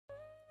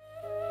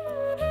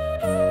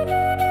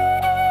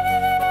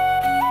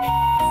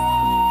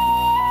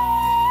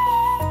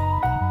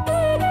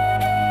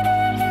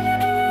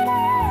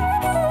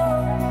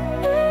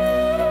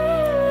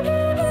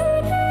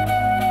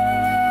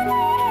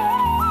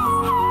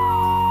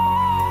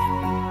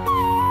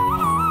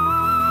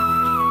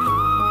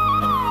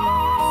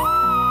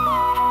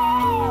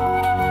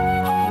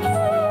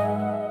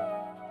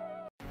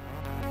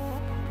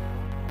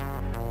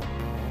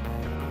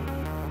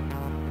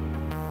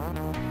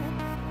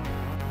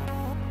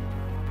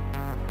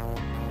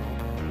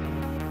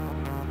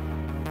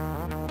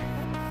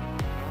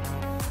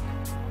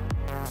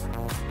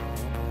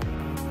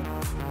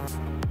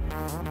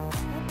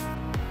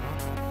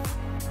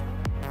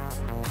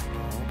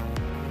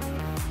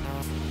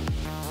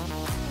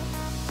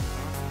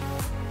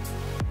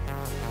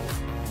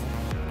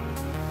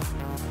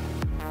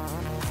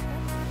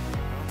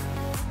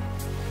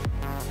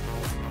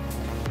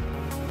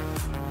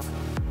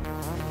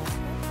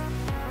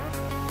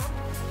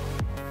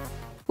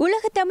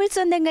உலக தமிழ்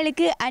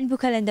சொந்தங்களுக்கு அன்பு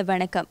கலந்த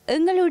வணக்கம்.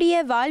 எங்களுடைய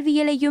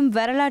வாழ்வியலையும்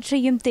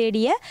வரலாற்றையும்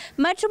தேடிய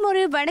மற்றும்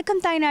ஒரு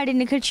வணக்கம் தாய்நாடு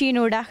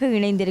நிகழ்ச்சியினூடாக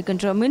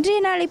இணைந்திருக்கின்றோம். இன்றைய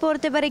நாளை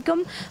பொறுத்த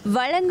வரைக்கும்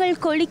வளங்கள்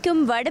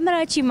கொளிக்கும்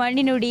வடமராட்சி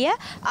மண்ணினுடைய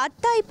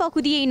அத்தாய்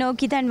பகுதியை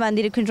நோக்கி தான்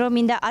வந்திருக்கின்றோம்.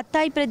 இந்த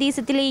அத்தாய்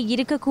பிரதேசத்திலே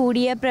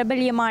இருக்கக்கூடிய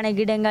பிரபல்யமான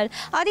இடங்கள்,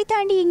 அதை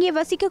தாண்டி இங்கே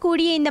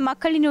வசிக்கக்கூடிய இந்த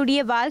மக்களினுடைய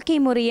வாழ்க்கை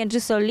முறை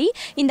என்று சொல்லி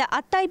இந்த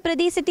அத்தாய்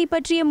பிரதேசத்தை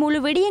பற்றிய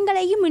முழு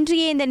விடயங்களையும்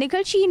இன்றைய இந்த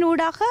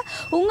நிகழ்ச்சியினூடாக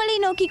உங்களை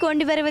நோக்கி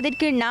கொண்டு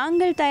வருவதற்கு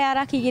நாங்கள்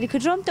தயாராகி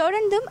இருக்கிறோம்.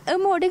 தொடர்ந்தும்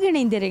எம்மோடு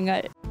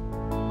இணைந்திருங்கள்.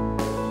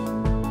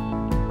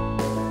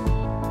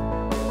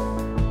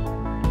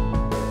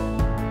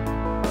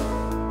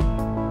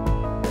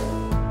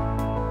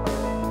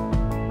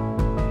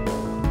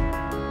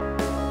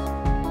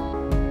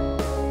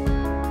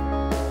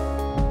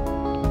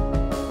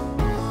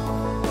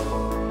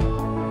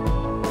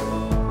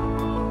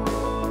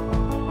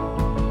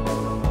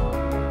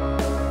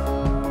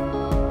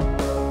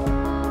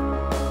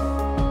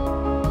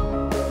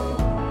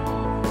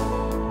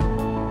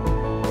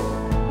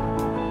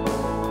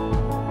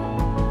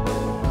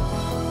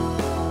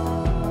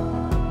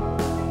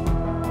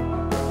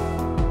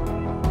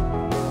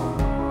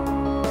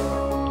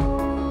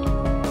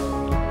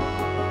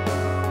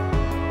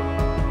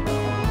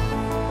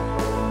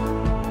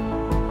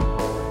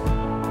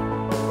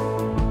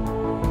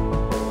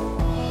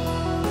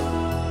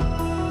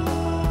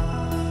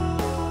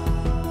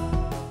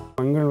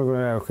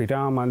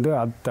 கிராமம் வந்து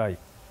அத்தாய்,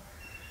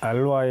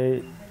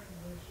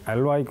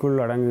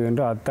 அல்வாய்க்குள்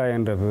அடங்குகின்ற அத்தாய்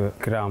என்ற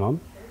கிராமம்.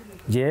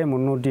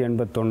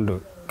 J381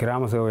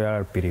 கிராம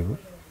சேவையாளர் பிரிவு.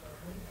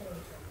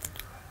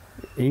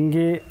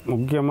 இங்கே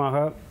முக்கியமாக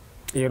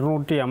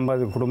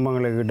 250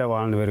 குடும்பங்களுக்கிட்ட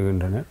வாழ்ந்து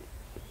வருகின்றனர்.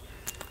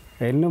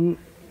 இன்னும்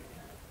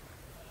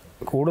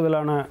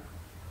கூடுதலான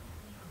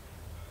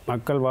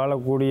மக்கள்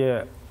வாழக்கூடிய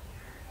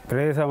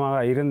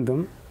பிரதேசமாக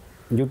இருந்தும்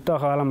யுத்த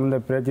காலம் இந்த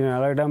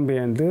பிரச்சனையால்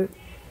இடம்பெயர்ந்து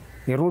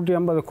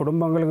 250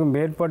 குடும்பங்களுக்கு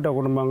மேற்பட்ட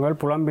குடும்பங்கள்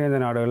புலம்பெயர்ந்த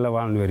நாடுகளில்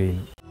வாழ்ந்து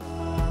வருகிறது.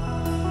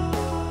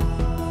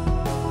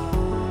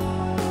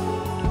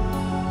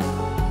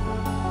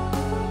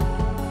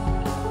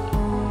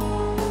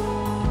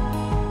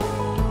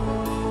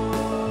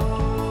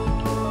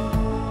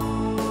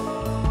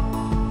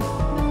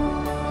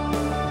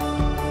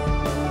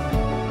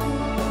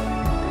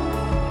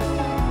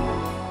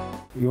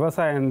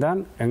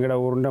 விவசாயம்தான் எங்களோட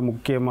ஊருண்ட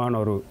முக்கியமான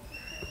ஒரு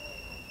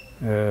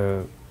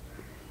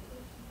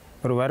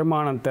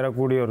வருமானம்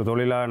தரக்கூடிய ஒரு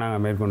தொழிலாக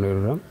நாங்கள் மேற்கொண்டு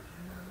வருகிறோம்.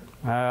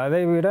 அதை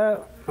விட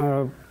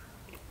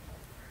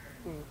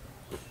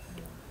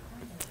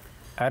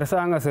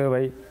அரசாங்க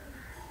சேவை,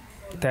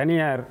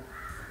 தனியார்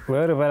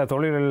வேறு பல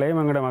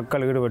தொழில்களையும் எங்களோட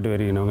மக்கள் ஈடுபட்டு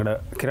வருகிறோம். எங்களோட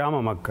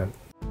கிராம மக்கள்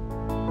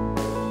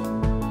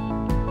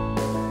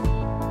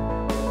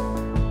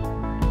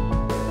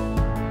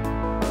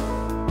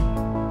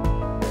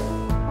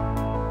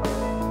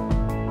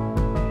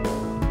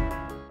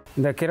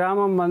இந்த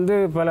கிராமம் வந்து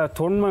பல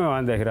தொன்மை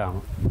வாய்ந்த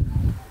கிராமம்.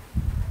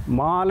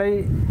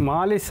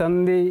 மாலை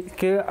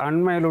சந்தைக்கு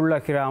அண்மையில் உள்ள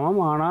கிராமம்.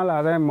 ஆனால்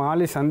அதை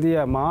மாலை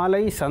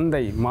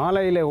சந்தை,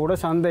 மாலையில் கூட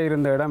சந்தை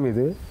இருந்த இடம்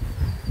இது.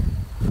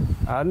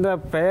 அந்த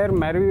பெயர்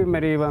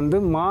மருவி வந்து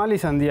மாலை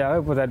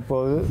சந்தையாக இப்போ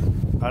தற்போது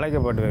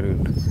அழைக்கப்பட்டு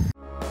வருகின்றது.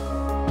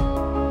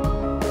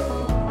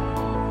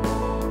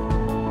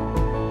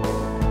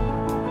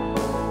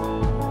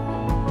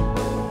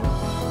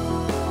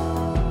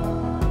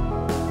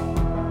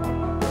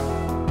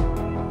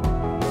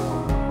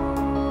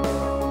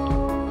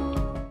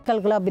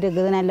 கிளப்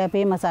இருக்குது, நல்ல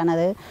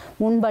ஃபேமஸானது.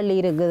 முன்பள்ளி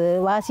இருக்குது,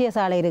 வாசிய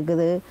சாலை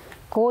இருக்குது,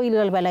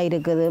 கோயில்கள் பல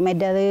இருக்குது.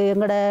 மற்றது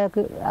எங்களோட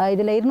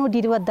இதில்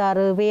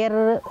 226 பேர்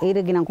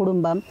இருக்கணும்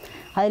குடும்பம்.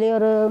 அதில்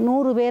ஒரு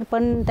 100 பேர்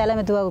பெண்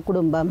தலைமைத்துவ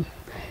குடும்பம்.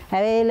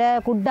 அவையில்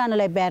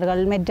குட்டாநிலை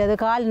பெயர்கள், மற்றது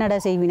கால்நடை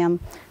செய்வினம்,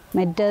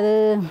 மற்றது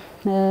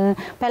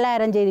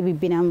பலாயிரம் செய்தி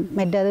விற்பினம்,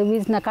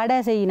 மற்றது கடை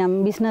செய்யினம்,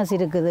 பிஸ்னஸ்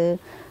இருக்குது.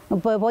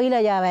 இப்போ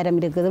பொயில வியாபாரம்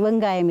இருக்குது,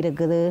 வெங்காயம்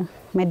இருக்குது,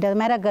 மற்றது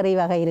மரக்கறி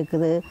வகை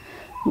இருக்குது,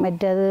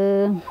 மற்றது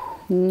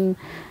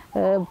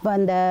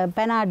அந்த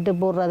பெனாட்டு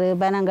போடுறது,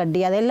 பெனங்கட்டி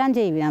அதெல்லாம்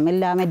செய்வினம்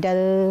எல்லாம்.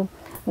 மற்றது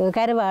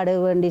கருவாடு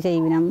வேண்டி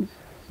செய்வினம்,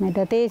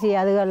 மற்ற தேசிய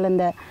அதுகள்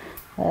இந்த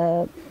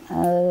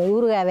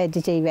ஊறுகாய்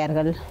வச்சு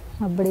செய்வார்கள்.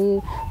 அப்படி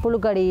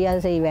புழுக்கடி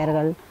அது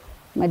செய்வார்கள்.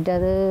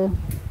 மற்றது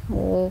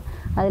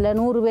அதில்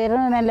 100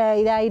 பேரும் நல்ல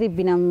இதாக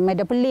இருப்பினம்.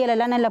 மற்ற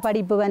பிள்ளைகளெல்லாம் நல்ல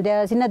படிப்பு. மற்ற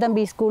சின்ன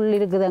தம்பி ஸ்கூல்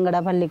இருக்குது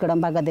எங்கட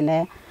பள்ளிக்கூடம் பக்கத்தில்.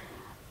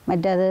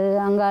 மற்றது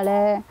அங்கால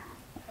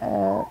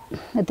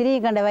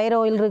திரியக்கண்ட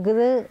வைரோயில்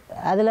இருக்குது.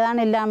 அதில் தான்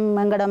எல்லாம்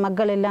எங்களோட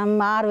மக்கள் எல்லாம்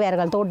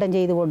ஆர்வார்கள், தோட்டம்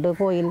செய்து போட்டு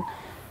கோயில்.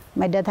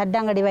 மற்ற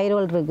தட்டாங்கடி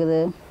வைரோல் இருக்குது,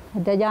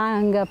 மற்ற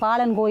இங்கே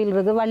பாலன் கோயில்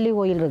இருக்குது, வள்ளி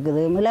கோயில்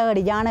இருக்குது,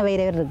 மிளகடி ஜான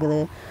வைரவர் இருக்குது.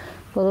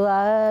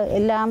 பொதுவாக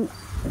எல்லாம்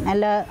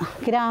நல்ல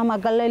கிராம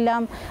மக்கள்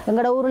எல்லாம்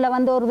எங்களோட ஊரில்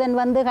வந்து ஒருதன்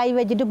வந்து கை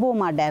வச்சுட்டு போக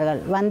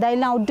மாட்டார்கள். வந்தால்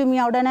எல்லாம்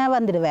ஒற்றுமையாக உடனே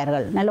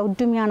வந்துடுவார்கள். நல்ல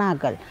ஒற்றுமையான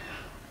ஆக்கள்.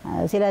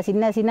 சில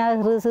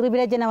சிறு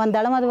பிரச்சனை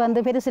வந்தாலும் அது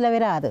வந்து பெருசில்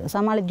வராது,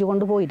 சமாளித்து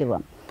கொண்டு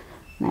போயிடுவோம்.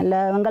 நல்ல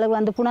எங்களுக்கு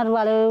வந்து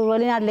புனர்வாழ்வு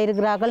வெளிநாட்டில்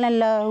இருக்கிறார்கள்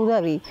நல்ல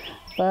உதவி.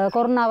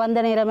 கொரோனா வந்த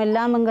நேரம்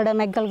எல்லாம் எங்களோட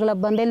மெக்கல்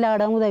கிளப் வந்து எல்லா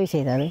இடமும் உதவி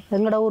செய்தது.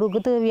 எங்களோட ஊருக்கு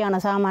தேவையான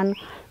சாமான்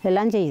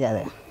எல்லாம்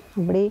செய்தது.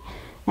 இப்படி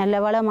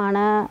நல்ல வளமான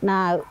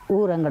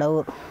ஊர் எங்களோட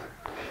ஊர்.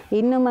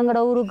 இன்னும்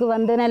எங்களோட ஊருக்கு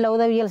வந்து நல்ல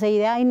உதவிகள்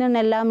செய்தால் இன்னும்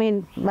எல்லாமே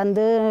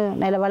வந்து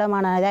நல்ல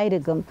வளமானதாக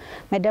இருக்கும்.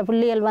 மற்ற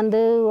பிள்ளைகள் வந்து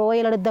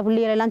ஓயில் எடுத்த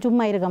பிள்ளைகள் எல்லாம்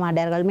சும்மா இருக்க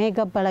மாட்டார்கள்.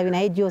 மேக்கப் பலவின்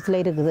ஐஜோஸில்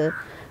இருக்குது.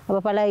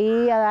 அப்போ பழகி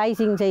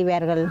ஐசிங்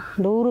செய்வார்கள்.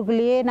 இந்த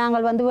ஊருக்குள்ளேயே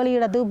நாங்கள் வந்து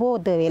வெளியிடத்துக்கு போக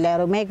தேவையில்லை.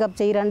 ஒரு மேக்கப்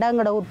செய்கிறண்டா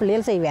எங்களோட ஊர்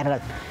பிள்ளைகள்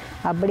செய்வார்கள்.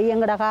 அப்படி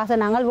எங்களோட காசை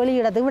நாங்கள்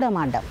வெளியிடத்துக்கு விட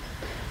மாட்டோம்.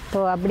 இப்போ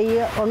அப்படி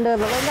ஒன்று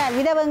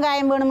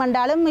வெங்காயம்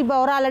வேணுமென்றாலும் இப்போ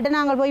ஒரு ஆள்கிட்ட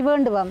நாங்கள் போய்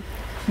வேண்டுவோம்.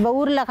 இப்போ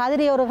ஊரில்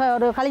கதிரி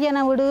ஒரு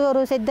கல்யாண வீடு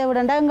ஒரு செத்த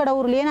வீடுண்டா எங்களோட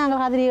ஊர்லேயே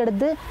நாங்கள் கதிரி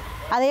எடுத்து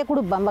அதையே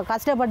கொடுப்போம். இப்போ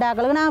கஷ்டப்பட்ட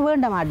ஆக்களுக்கு நாங்கள்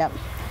வேண்ட மாட்டோம்.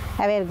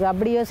 அவைக்கு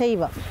அப்படியோ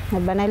செய்வோம்.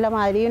 இப்போ நல்ல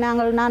மாதிரியும்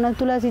நான்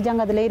துளசி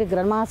சங்கத்தில்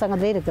இருக்கிறேன்,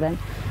 மகாசங்கத்தில் இருக்கிறேன்.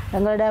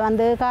 எங்களோட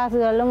வந்து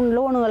காசுகளும்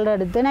லோனுகள்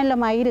எடுத்து நல்ல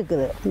மாதிரி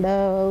இருக்குது. இந்த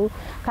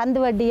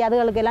கந்து வட்டி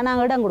அதுகளுக்கெல்லாம்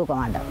நாங்கள் இடம் கொடுக்க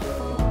மாட்டோம்.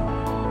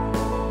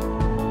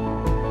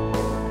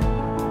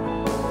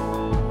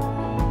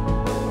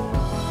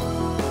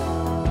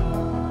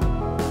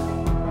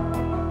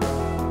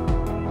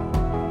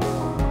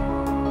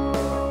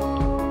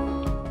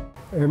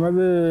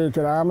 எமது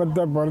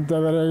கிராமத்தை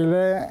பொறுத்தவரையில்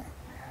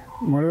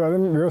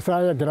முழுவதும்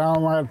விவசாய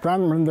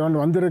கிராமமாகத்தான் முடிந்து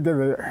கொண்டு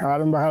வந்திருக்குது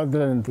ஆரம்ப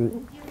காலத்திலிருந்து.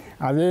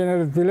 அதே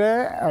நேரத்தில்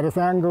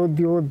அரசாங்க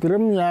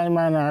உத்தியோகத்திலும்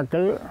நியாயமான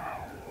ஆட்கள்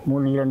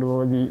 3-2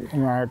 பகுதி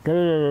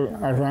ஆட்கள்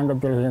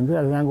அரசாங்கத்தில் சேர்ந்து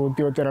அரசாங்க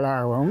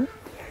உத்தியோகத்தர்களாகவும்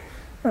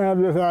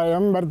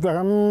விவசாயம்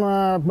வர்த்தகம்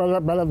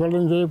பல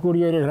தொழில்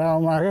செய்யக்கூடிய ஒரு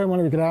கிராமமாக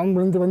எமது கிராமம்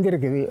விழுந்து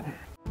வந்திருக்குது.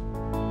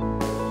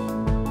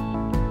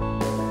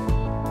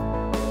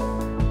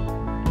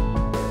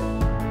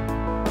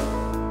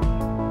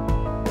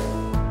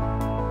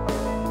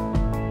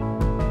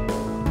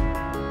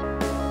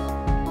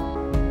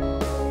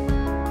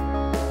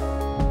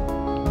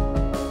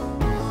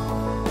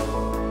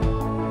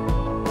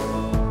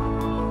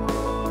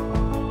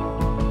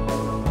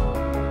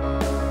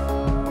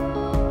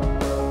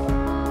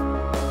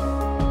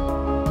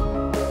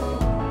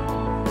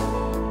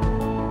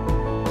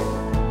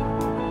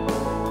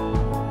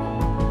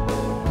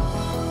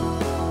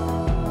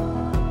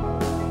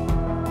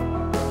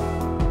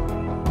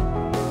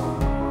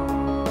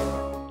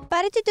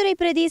 பருத்தித்துறை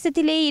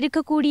பிரதேசத்திலே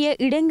இருக்கக்கூடிய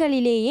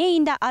இடங்களிலேயே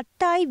இந்த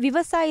அத்தாய்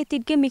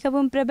விவசாயத்திற்கு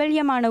மிகவும்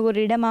பிரபல்யமான ஒரு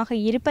இடமாக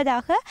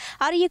இருப்பதாக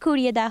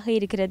அறியக்கூடியதாக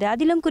இருக்கிறது.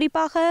 அதிலும்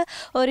குறிப்பாக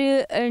ஒரு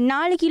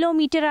 4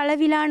 கிலோமீட்டர்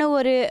அளவிலான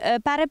ஒரு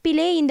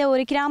பரப்பிலே இந்த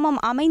ஒரு கிராமம்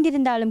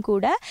அமைந்திருந்தாலும்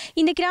கூட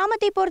இந்த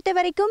கிராமத்தை பொறுத்த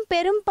வரைக்கும்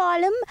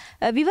பெரும்பாலும்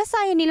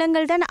விவசாய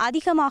நிலங்கள் தான்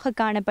அதிகமாக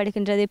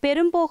காணப்படுகின்றது.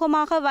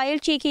 பெரும்போகமாக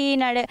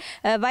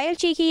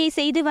வயல்சேகையை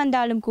செய்து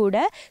வந்தாலும் கூட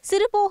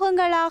சிறு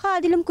போகங்களாக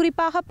அதிலும்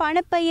குறிப்பாக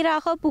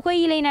பணப்பயிராக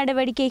புகையிலை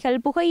நடவடிக்கைகள்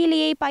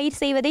புகையிலையை பயிர்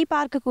செய்வதை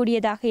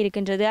பார்க்கக்கூடியதாக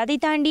இருக்கின்றது. அதை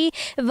தாண்டி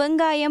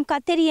வெங்காயம்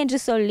கத்தரி என்று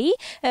சொல்லி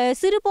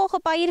சிறுபோக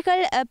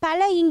பயிர்கள்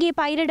பல இங்கே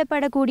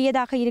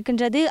பயிரிடப்படக்கூடியதாக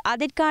இருக்கின்றது.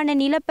 அதற்கான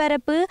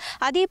நிலப்பரப்பு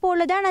அதே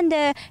போலதான் அந்த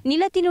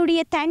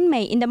நிலத்தினுடைய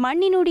தன்மை இந்த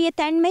மண்ணினுடைய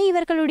தன்மை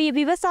இவர்களுடைய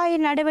விவசாய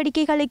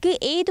நடவடிக்கைகளுக்கு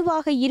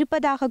ஏதுவாக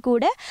இருப்பதாக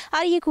கூட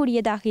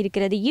அறியக்கூடியதாக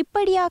இருக்கிறது.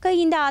 இப்படியாக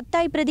இந்த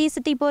அத்தாய்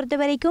பிரதேசத்தை பொறுத்த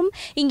வரைக்கும்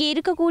இங்கே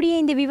இருக்கக்கூடிய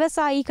இந்த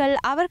விவசாயிகள்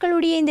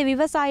அவர்களுடைய இந்த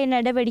விவசாய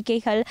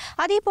நடவடிக்கைகள்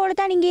அதே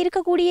போலதான் இங்கே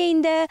இருக்கக்கூடிய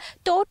இந்த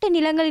தோட்ட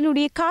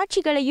நிலங்களினுடைய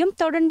காட்சிகளையும்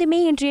தொடர்ந்துமே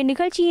இன்றைய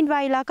நிகழ்ச்சியின்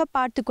வாயிலாக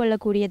பார்த்து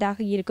கொள்ளக்கூடியதாக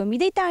இருக்கும்.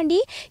 இதை தாண்டி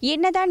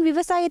என்னதான்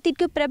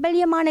விவசாயத்திற்கு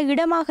பிரபல்யமான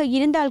இடமாக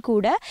இருந்தால்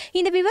கூட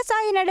இந்த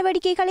விவசாய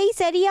நடவடிக்கைகளை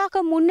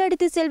சரியாக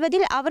முன்னெடுத்து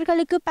செல்வதில்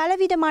அவர்களுக்கு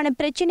பலவிதமான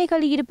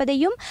பிரச்சனைகள்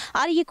இருப்பதையும்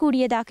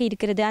அறியக்கூடியதாக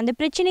இருக்கிறது. அந்த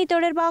பிரச்சனை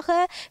தொடர்பாக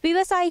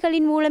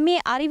விவசாயிகளின் மூலமே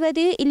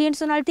அறிவது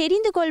இல்லைன்னு சொன்னால்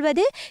தெரிந்து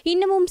கொள்வது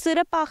இன்னமும்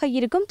சிறப்பாக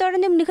இருக்கும்.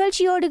 தொடர்ந்தும்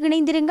நிகழ்ச்சியோடு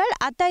இணைந்திருங்கள்.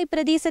 அத்தாய்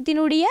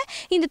பிரதேசத்தினுடைய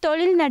இந்த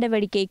தொழில்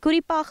நடவடிக்கை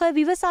குறிப்பாக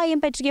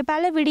விவசாயம் பற்றிய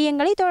பல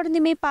விடயங்களை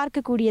தொடர்ந்துமே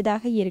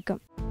பார்க்கக்கூடியதாக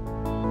இருக்கும்.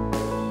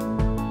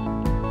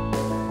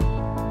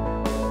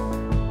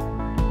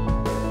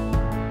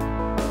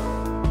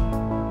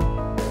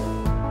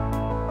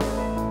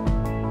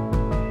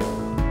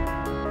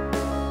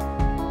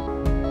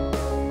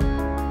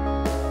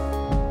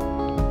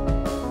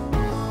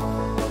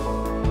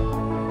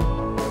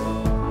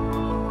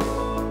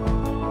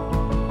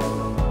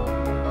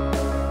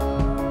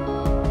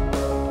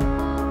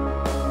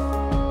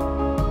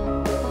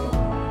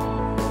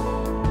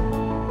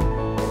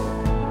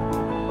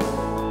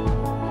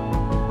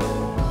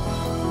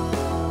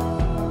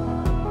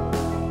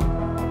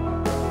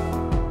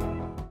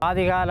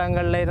 ஆதி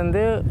காலங்களில் இருந்து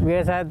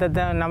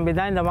விவசாயத்தை நம்பி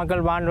தான் இந்த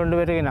மக்கள் வாழ்ந்து கொண்டு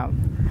வருகிறோம்.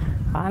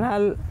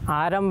 ஆனால்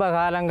ஆரம்ப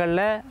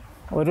காலங்களில்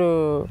ஒரு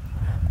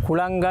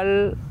குளங்கள்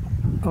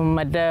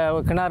மற்ற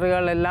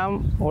கிணறுகள் எல்லாம்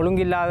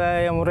ஒழுங்கில்லாத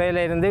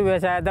முறையில் இருந்து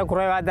விவசாயத்தை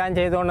குறைவாக தான்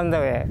செய்து கொண்டு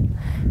வந்தவை.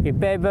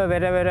 இப்போ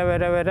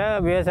வர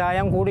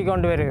விவசாயம்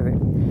கூடிக்கொண்டு வருகிறது.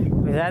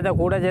 விவசாயத்தை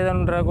கூட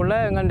செய்தன்றக்குள்ளே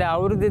எங்களுடைய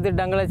அபிவிருத்தி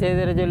திட்டங்களை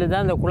செய்து சொல்லி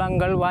தான் இந்த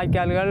குளங்கள்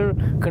வாய்க்கால்கள்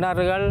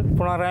கிணறுகள்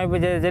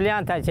புனரமைப்பு செய்து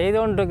சொல்லி செய்து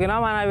கொண்டு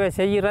இருக்கிறோம். ஆனால் இவை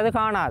செய்கிறது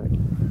காணாது,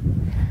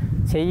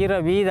 செய்கிற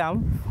வீதம்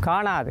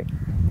காணாது.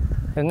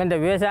 எங்கள்கிட்ட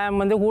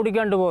விவசாயம் வந்து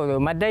கூடிக்கொண்டு போகுது.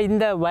 மற்ற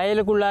இந்த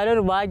வயலுக்குள்ளார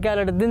ஒரு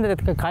வாய்க்கால் எடுத்து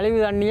இந்த கழிவு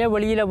தண்ணியை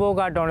வெளியில் போக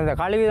காட்டணும். இந்த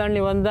கழிவு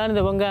தண்ணி வந்தால்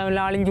இந்த வெங்காயம்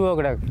எல்லாம் அழிஞ்சு போக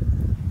கிடக்கு.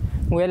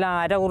 இவங்க எல்லாம்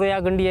அரை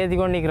குறையாக கிண்டி ஏற்றி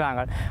கொண்டு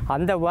நிற்கிறாங்க.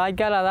 அந்த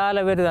வாய்க்கால்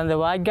அதால் வருது. அந்த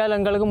வாய்க்கால்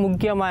எங்களுக்கு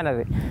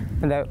முக்கியமானது.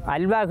 இந்த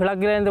அல்வா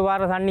கிழக்கிலேருந்து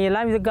வர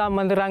தண்ணியெல்லாம் இதுக்காக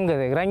வந்து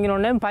இறங்குது.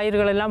 இறங்கினோடனே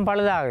பயிர்கள் எல்லாம்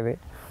பழுதாகுது.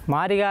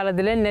 மாறி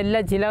காலத்தில் நெல்லை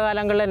சில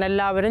காலங்களில்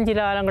நல்லா வரும், சில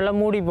காலங்களில்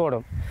மூடி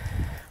போடும்.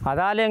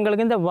 அதால்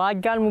எங்களுக்கு இந்த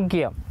வாய்க்கால்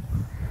முக்கியம்.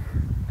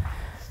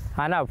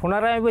 ஆனால்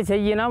புனரமைப்பு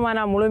செய்யணும்,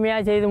 ஆனால்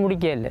முழுமையாக செய்து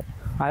முடிக்கல.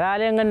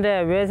 அதால் எங்கள்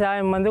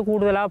விவசாயம் வந்து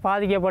கூடுதலாக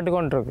பாதிக்கப்பட்டு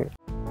கொண்டிருக்கு.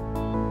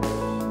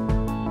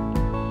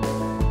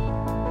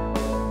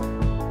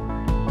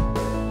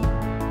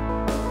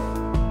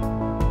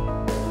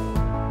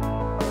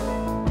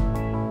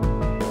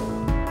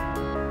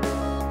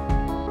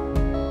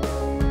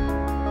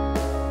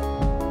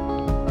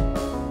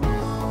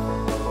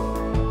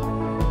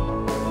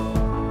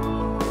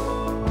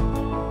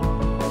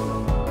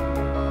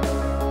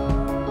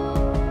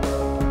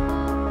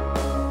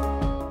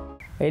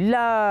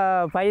 எல்லா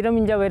பயிரும்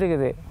இங்கே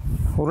வருகுது.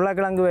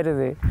 உருளைக்கிழங்கு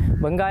வருது,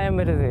 வெங்காயம்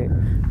வருது,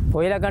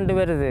 புயலக்கண்டு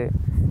வருது,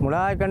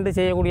 மிளகாய்க்கண்டு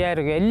செய்யக்கூடிய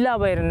இருக்குது. எல்லா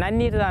பயிரும்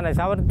நன்னீர் தானே,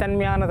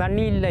 சவர்த்தன்மையான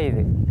தண்ணி இல்லை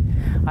இது.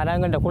 ஆனால்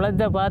அங்கே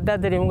குளத்தை பார்த்தா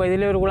தெரியும். உங்கள்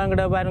இதில் ஒரு குளம்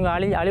கிட்ட பாருங்கள்,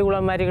 அழி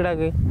குளம் மாதிரி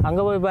கிடக்கு.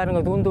 அங்கே போய்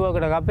பாருங்கள், தூந்து போய்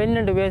கிடக்கு. அப்போ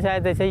என்னென்று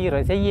விவசாயத்தை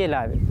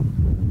செய்யலாது.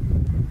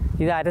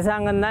 இது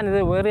அரசாங்கம் தான்,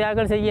 இது வேறு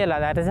யாக்கள்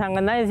செய்யலாது.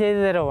 அரசாங்கம் தான் இது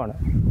செய்து தரணும்.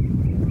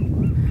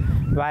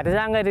 இப்போ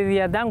அரசாங்க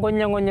ரீதியாக தான்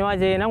கொஞ்சம் கொஞ்சமாக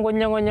செய்யணும்.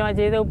 கொஞ்சம் கொஞ்சமாக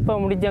செய்து இப்போ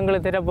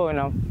முடிச்சவங்களுக்கு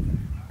திறப்போகணும்.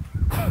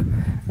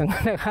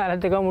 எங்கள்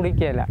காலத்துக்கு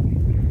முடிக்கலை.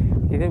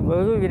 இது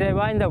வெகு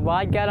விரைவாக இந்த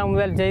வாய்க்காலம்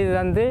முதல் செய்து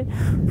தந்து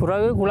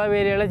பிறகு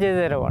குளவேலிகளை செய்து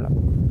தரணும்.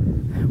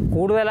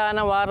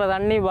 கூடுதலான வார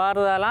தண்ணி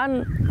வாரதாலான்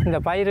இந்த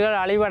பயிர்கள்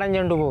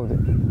அழிவடைஞ்சுண்டு போகுது.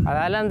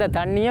 அதால் அந்த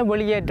தண்ணியை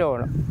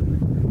வெளியேற்றணும்.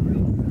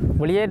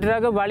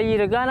 வெளியேற்றுறதுக்கு வழி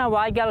இருக்கு. ஆனால்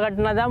வாய்க்கால்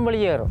கட்டினா தான்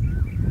வெளியேறும்.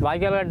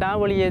 வாய்க்கால் கட்டினா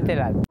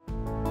வெளியேற்றலாது.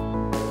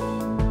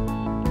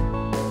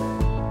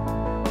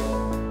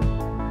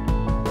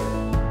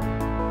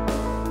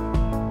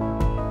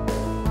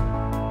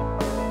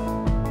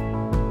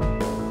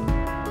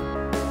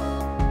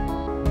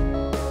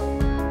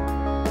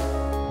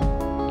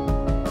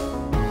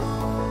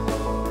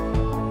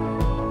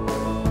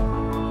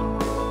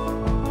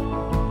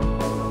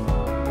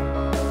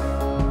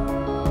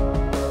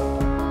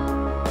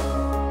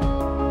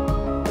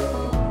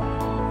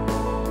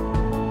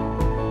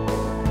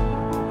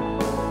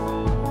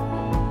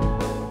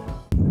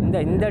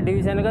 இந்த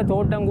டிவிஷனுக்கு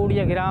தோட்டம்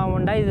கூடிய கிராமம்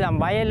உண்டா. இது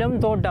வயலும்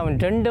தோட்டம்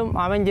ரெண்டும்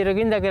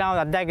அமைஞ்சிருக்கு இந்த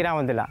கிராமம். அத்தாய்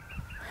கிராமத்தில்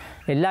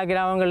எல்லா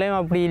கிராமங்களையும்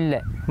அப்படி இல்லை.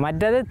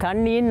 மற்றது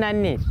தண்ணியின்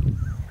நன்னீர்.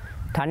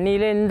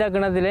 தண்ணியில் இந்த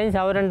கிணத்துலேயும்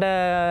சவரண்ட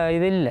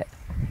இது இல்லை,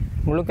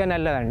 முழுக்க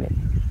நல்ல தண்ணி.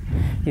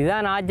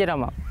 இதுதான்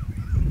ஆச்சிரமம்.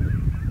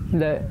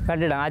 இந்த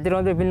கட்டிடம்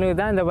ஆச்சிரமத்து பின்னுக்கு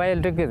தான் இந்த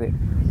வயல் இருக்குது.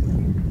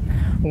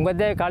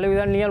 உங்கள்கிட்ட கழிவு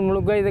தண்ணிகள்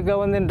முழுக்க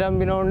இதுக்கு வந்து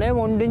நம்பினோடனே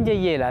ஒன்றும்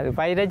செய்ய இயலாது,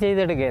 பயிரை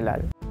செய்தெடுக்க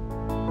இயலாது.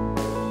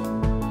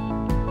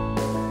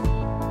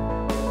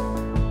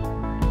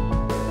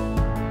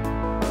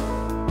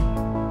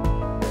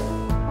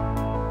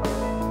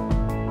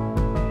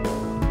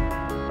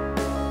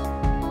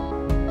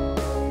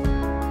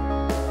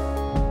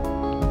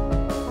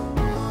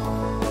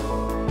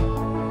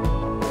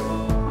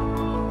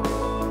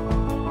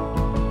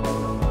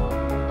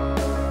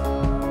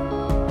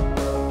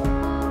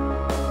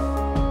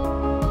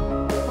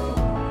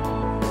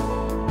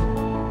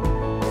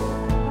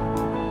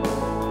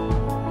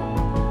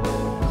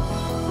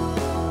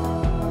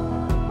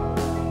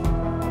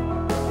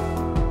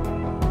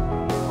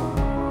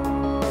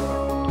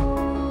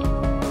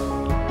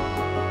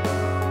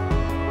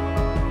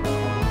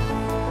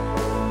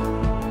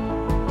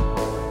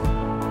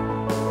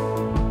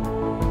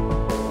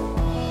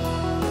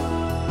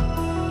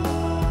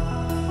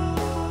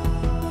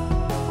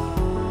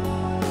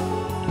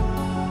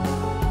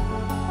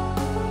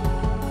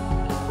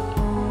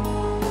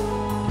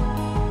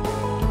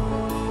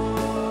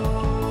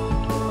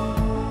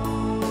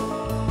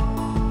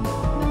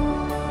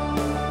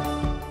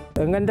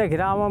 எங்கள்கிட்ட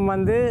கிராமம்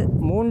வந்து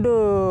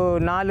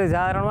 3-4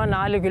 சாதாரணமாக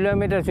 4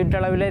 கிலோமீட்டர்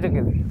சுற்றளவில்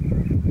இருக்குது.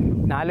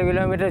 4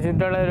 கிலோமீட்டர்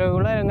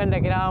சுற்றளவுக்குள்ள எங்கள்கிட்ட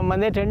கிராமம்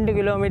வந்து 2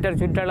 கிலோமீட்டர்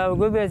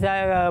சுற்றளவுக்கு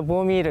விவசாய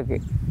பூமி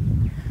இருக்குது.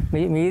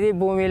 மீதி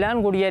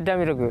பூமியிலான்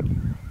குடியேற்றம் இருக்குது.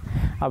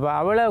 அப்போ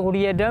அவ்வளோ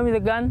குடியேற்றம்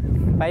இதுக்கான்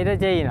பயிரை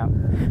செய்யணும்.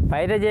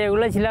 பயிரை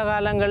செய்யக்குள்ள சில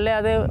காலங்களில்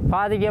அது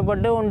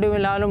பாதிக்கப்பட்டு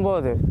ஒன்றுமில்லாலும்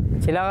போகுது.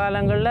 சில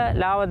காலங்களில்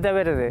லாபத்தை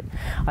வருது.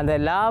 அந்த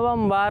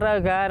லாபம் வர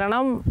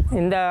காரணம்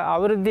இந்த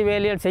அபிவிருத்தி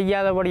வேலைகள்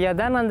செய்யாதபடியாக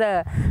தான் அந்த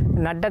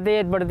நட்டத்தை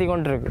ஏற்படுத்தி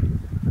கொண்டிருக்கு.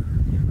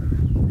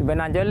 இப்போ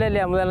நான்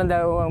சொல்லலையா முதல்ல இந்த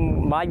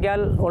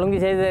வாய்க்கால் ஒழுங்கு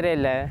செய்து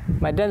தரையில்லை,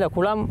 மற்ற இந்த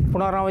குளம்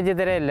புனரமைச்சு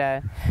தரையில்லை,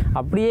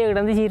 அப்படியே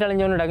கிடந்து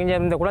சீரழிஞ்சு ஒன்று நடக்குங்க.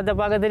 இந்த குளத்தை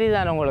பார்க்க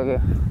தெரியுதானே உங்களுக்கு?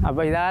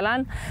 அப்போ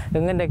இதெல்லாம்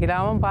எங்கள்கிட்ட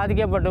கிராமம்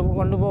பாதிக்கப்பட்டு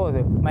கொண்டு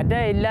போகுது.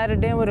 மற்ற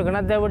எல்லார்கிட்டையும் ஒரு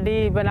கிணத்தை ஒட்டி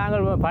இப்போ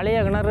நாங்கள் பழைய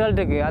கிணறுகள்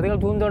இருக்குது,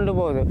 அதுகள் தூந்தொண்டு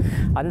போகுது.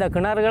 அந்த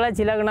கிணறுகளை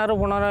சில கிணறு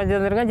புனரமைச்சு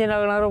தந்திருக்கேன், சில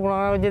கிணறு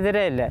புனரமைச்சு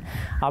தரையில்லை.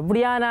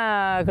 அப்படியான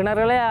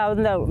கிணறுகளே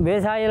அந்த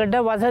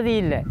விவசாயிகள்கிட்ட வசதி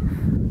இல்லை.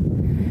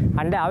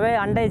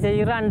 அண்டை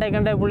செய்கிற அண்டை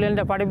கண்டை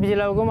பிள்ளைன்ற படிப்பு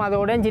செலவுக்கும்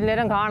அதோட சில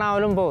நேரம்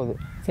காணாமலும் போகுது,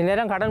 சில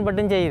நேரம் கடன்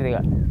பட்டும் செய்யுதுங்க.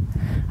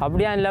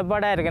 அப்படியா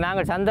இல்லைப்பாடாக இருக்குது.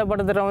 நாங்கள்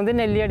சந்தைப்படுத்துகிறோம் வந்து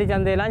நெல்லியடி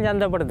சந்தையெல்லாம்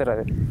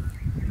சந்தைப்படுத்துறது.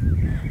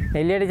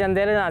 நெல்லியடி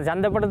சந்தையில்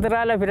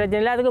சந்தைப்படுத்துகிறால பிரச்சனை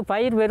இல்லை, அதுக்கு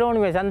பயிர்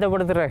வெறும்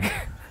சந்தைப்படுத்துறாங்க.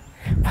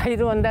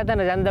 பயிர் வந்தால்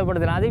தானே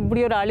சந்தைப்படுத்துகிறோம். அது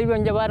இப்படி ஒரு அழிவு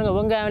கொஞ்சம் பாருங்கள்,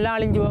 வெங்காயம் எல்லாம்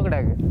அழிஞ்சு போக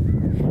கிடக்கு.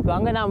 இப்போ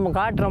அங்கே நம்ம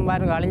காட்டுறோம்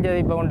பாருங்கள், அழிஞ்சதை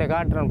இப்போ கொண்டு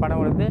காட்டுறோம்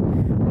படம் எடுத்து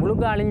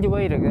முழுக்க அழிஞ்சு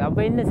போயிருக்கு.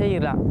 அப்போ என்ன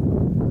செய்யலாம்?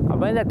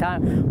 அப்போ இந்த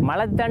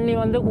மழை தண்ணி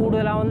வந்து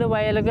கூடுதலாக வந்து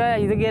வயலுக்கு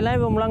இதுக்கெல்லாம்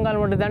இப்போ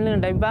முழங்கால் மட்டும் தண்ணி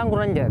டைப்பாக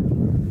குறைஞ்சாது,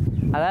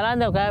 அதெல்லாம்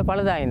இந்த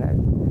பழுதாயினது.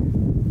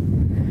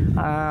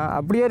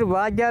 அப்படியே ஒரு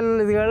வாய்க்கால்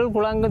இதுகள்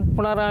குளங்கு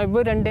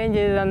புனரமைப்பு ரெண்டையும்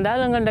செய்து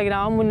தந்தால் எங்கள்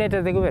கிராம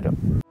முன்னேற்றத்துக்கு வரும்.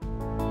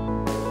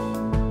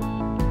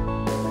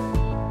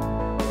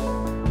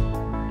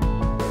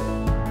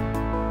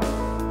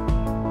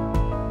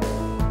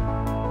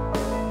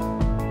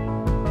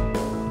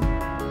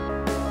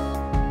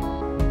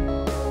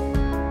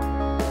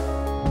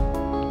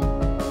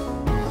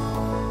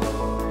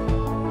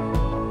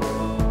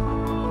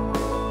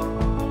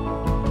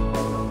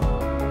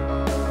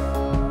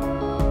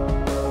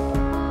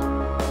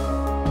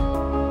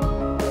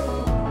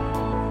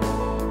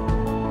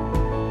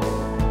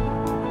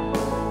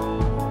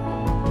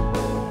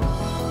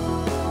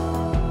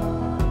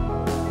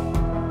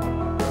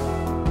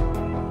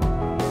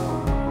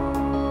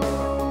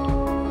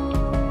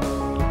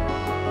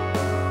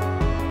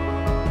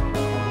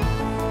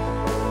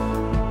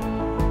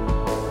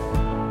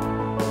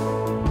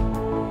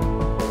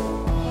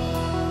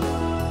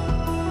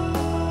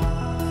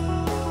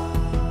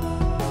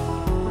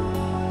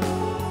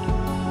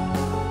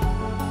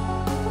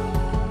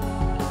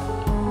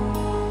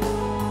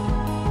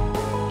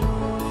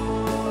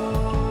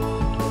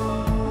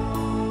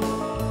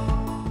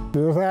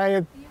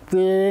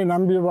 விவசாயத்தை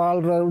நம்பி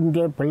வாழ்கிற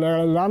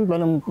பிள்ளைகளெல்லாம்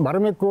பெரும்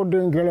வறுமை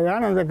கோட்டின் கீழே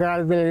தான் அந்த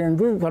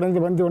காலத்திலிருந்து தொடர்ந்து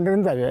வந்து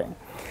கொண்டிருந்தது.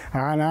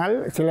 ஆனால்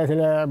சில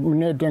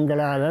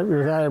முன்னேற்றங்களால்,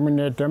 விவசாய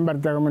முன்னேற்றம்,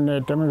 வர்த்தக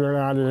முன்னேற்றம்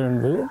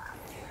இவர்களாலிருந்து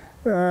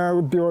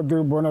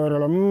உத்தியோகத்துக்கு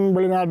போனவர்களும்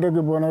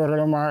வெளிநாட்டுக்கு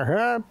போனவர்களுமாக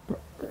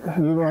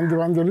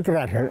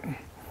வந்திருக்கிறார்கள்.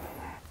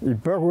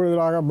 இப்போ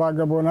கூடுதலாக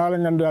பார்க்க போனால்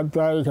எங்கள்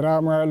அத்தாய்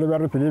கிராம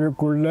அலுவலர்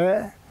பிரிவுக்குள்ளே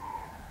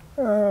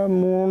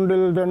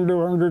 3/2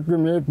 பங்குக்கு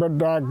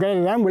மேற்பட்ட ஆட்கள்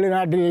எல்லாம்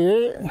வெளிநாட்டிலேயே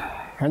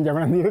கொஞ்சம்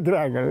வளர்ந்து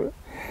இருக்கிறார்கள்.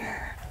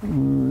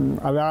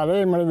 அதாவது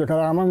எமது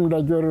கிராமம்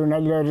இன்றைக்கு ஒரு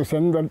நல்ல ஒரு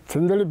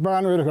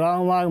செந்தளிப்பான ஒரு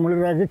கிராமமாக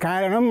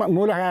முடிவதற்கு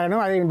மூல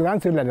காரணம் அதை என்று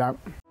தான் சொல்லலாம்.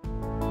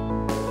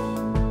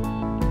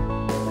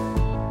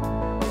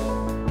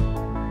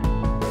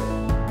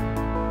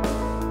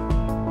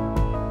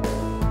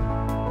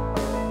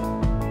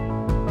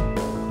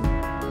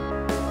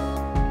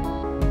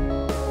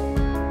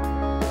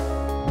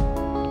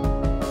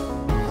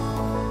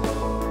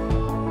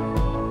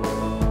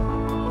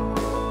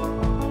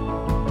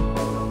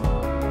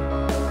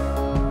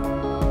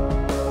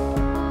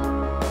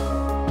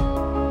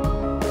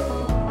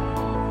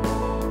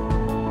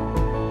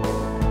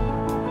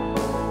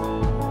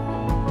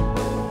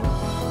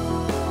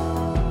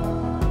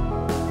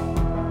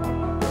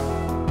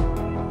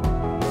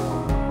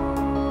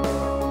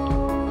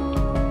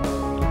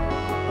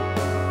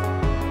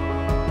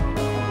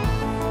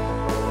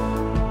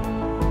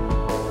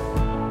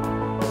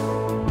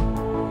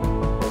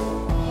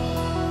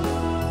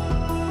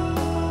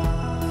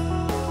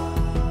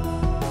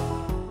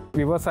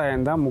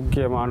 விவசாயம்தான்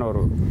முக்கியமான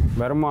ஒரு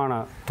வருமான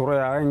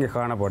துறையாக இங்கே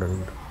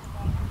காணப்படுகின்றது.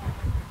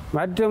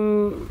 மற்றும்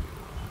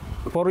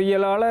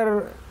பொறியியலாளர்,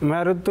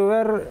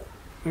 மருத்துவர்,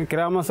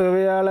 கிராம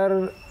சேவையாளர்,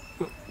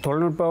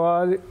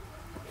 தொழில்நுட்பவாதி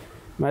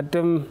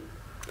மற்றும்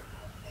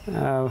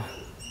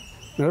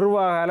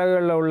நிர்வாக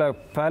அலகுகளில் உள்ள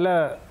பல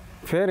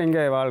பேர்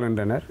இங்கே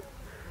வாழ்கின்றனர்.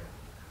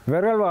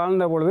 இவர்கள்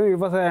வாழ்ந்த பொழுது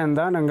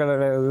விவசாயம்தான்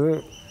எங்களது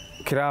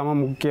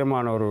கிராமம்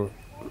முக்கியமான ஒரு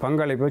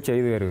பங்களிப்பை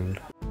செய்து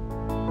வருகின்றது.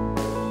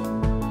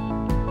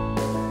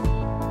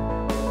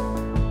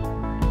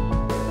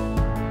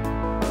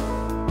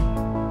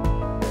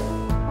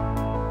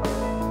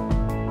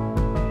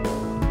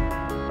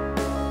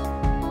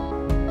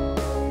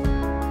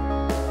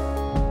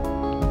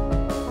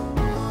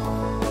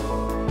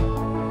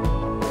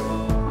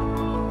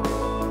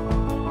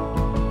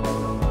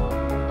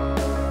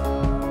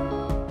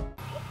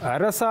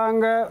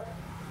 அரசாங்க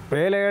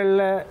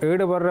வேலைகளில்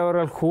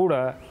ஈடுபடுறவர்கள் கூட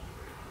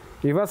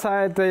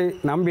விவசாயத்தை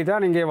நம்பி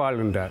தான் இங்கே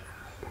வாழ்கின்றார்.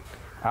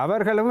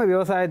 அவர்களும்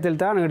விவசாயத்தில்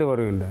தான்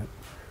ஈடுபடுகின்றார்.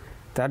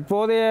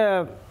 தற்போதைய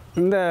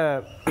இந்த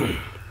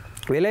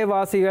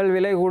விலைவாசிகள்,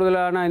 விலை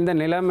கூடுதலான இந்த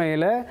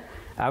நிலைமையில்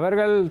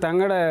அவர்கள்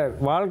தங்களோட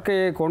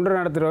வாழ்க்கையை கொண்டு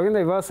நடத்துகிறவங்க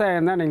இந்த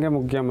விவசாயம் தான் இங்கே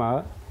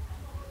முக்கியமாக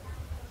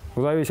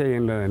உதவி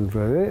செய்கின்றது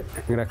என்பது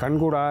எங்களை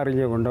கண்கூட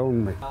அறிஞ்ச கொண்ட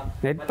உண்மை.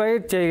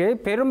 நெற்பயிர் செய்கை,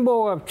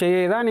 பெரும்போக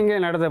செய்கை தான் இங்கே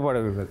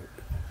நடத்தப்படுகிறது.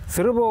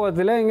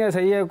 சிறுபோகத்தில் இங்கே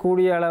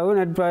செய்யக்கூடிய அளவு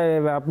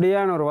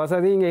அப்படியான ஒரு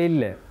வசதி இங்கே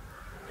இல்லை.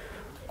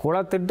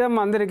 குளத்திட்டம்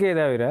வந்திருக்கே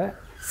தவிர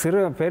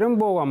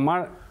பெரும்போகம்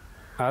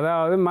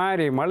அதாவது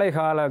மழை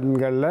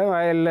காலங்களில்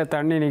வயலில்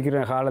தண்ணி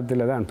நிற்கிற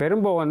காலத்தில் தான்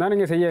பெரும்போகம் தான்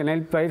இங்கே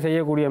நெற்பயிர்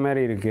செய்யக்கூடிய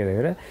மாதிரி இருக்கே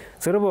தவிர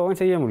சிறுபோகம்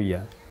செய்ய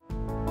முடியாது.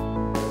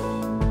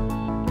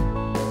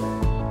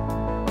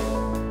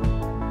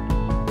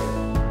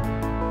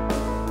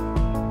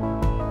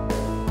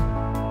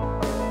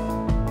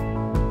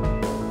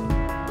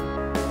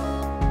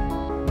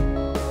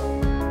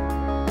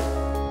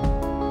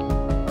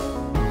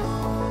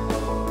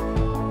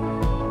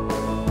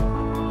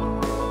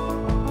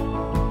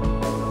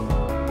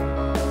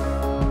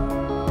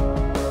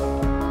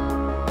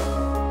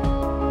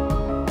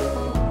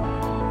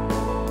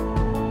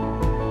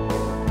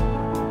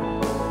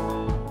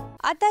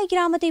 அத்தாய்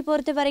கிராமத்தை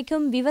பொறுத்த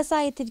வரைக்கும்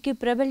விவசாயத்திற்கு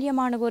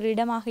பிரபல்யமான ஒரு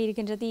இடமாக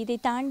இருக்கின்றது. இதை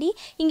தாண்டி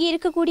இங்கே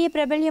இருக்கக்கூடிய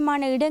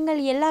பிரபல்யமான இடங்கள்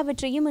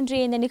எல்லாவற்றையும்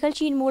இன்றைய இந்த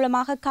நிகழ்ச்சியின்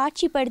மூலமாக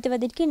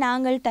காட்சிப்படுத்துவதற்கு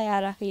நாங்கள்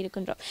தயாராக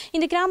இருக்கின்றோம்.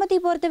 இந்த கிராமத்தை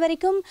பொறுத்த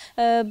வரைக்கும்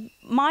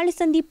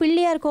மாலிசந்தி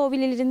பிள்ளையார்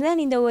கோவிலிலிருந்து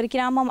தான் இந்த ஒரு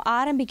கிராமம்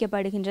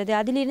ஆரம்பிக்கப்படுகின்றது.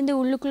 அதிலிருந்து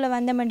உள்ளுக்குள்ளே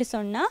வந்தோம் என்று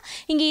சொன்னால்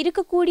இங்கே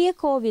இருக்கக்கூடிய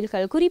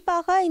கோவில்கள்,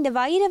 குறிப்பாக இந்த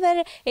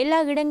வைரவர்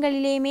எல்லா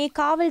இடங்களிலேயுமே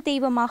காவல்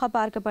தெய்வமாக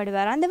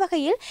பார்க்கப்படுவார். அந்த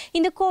வகையில்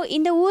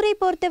இந்த ஊரை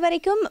பொறுத்த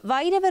வரைக்கும்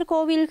வைரவர்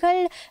கோவில்கள்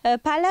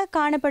பல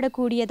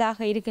காணப்படக்கூடியதாக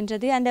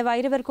இருக்கின்றது. அந்த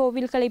வைரவர்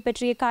கோவில்களை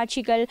பற்றிய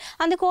காட்சிகள்,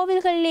 அந்த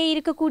கோவில்களிலே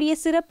இருக்கக்கூடிய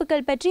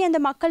சிறப்புகள் பற்றி அந்த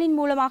மக்களின்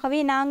மூலமாகவே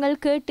நாங்கள்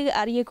கேட்டு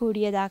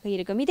அறியக்கூடியதாக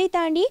இருக்கும். இதை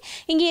தாண்டி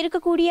இங்கே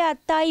இருக்கக்கூடிய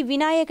அத்தாய்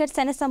விநாயகர்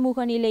சன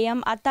சமூக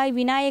நிலையம், அத்தாய்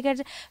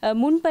விநாயகர்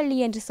முன்பள்ளி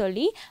என்று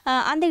சொல்லி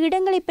அந்த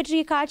இடங்களை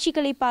பற்றிய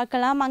காட்சிகளை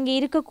பார்க்கலாம். அங்கே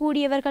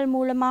இருக்கக்கூடியவர்கள்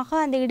மூலமாக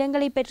அந்த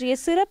இடங்களை பற்றிய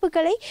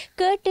சிறப்புகளை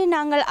கேட்டு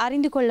நாங்கள்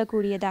அறிந்து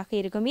கொள்ளக்கூடியதாக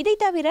இருக்கும். இதை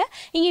தவிர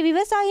இங்கே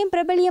விவசாயம்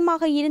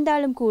பிரபலியமாக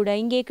இருந்தாலும் கூட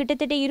இங்கே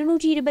கிட்டத்தட்ட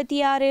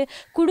 226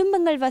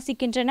 குடும்பங்கள்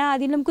வசிக்கின்றன.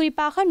 அதிலும்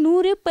குறிப்பாக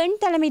 100 பெண்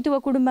தலைமைத்துவ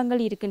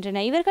குடும்பங்கள்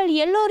இருக்கின்றன. இவர்கள்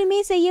எல்லோருமே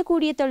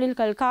செய்யக்கூடிய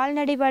தொழில்கள்,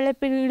 கால்நடை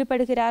வளர்ப்பில்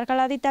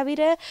ஈடுபடுகிறார்கள். அதை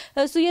தவிர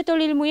சுய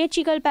தொழில்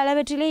முயற்சிகள்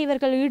பலவற்றிலே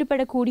இவர்கள்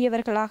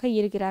ஈடுபடக்கூடியவர்களாக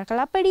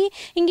இருக்கிறார்கள். அப்படி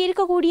இங்கே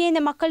இருக்கக்கூடிய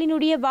இந்த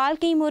மக்களினுடைய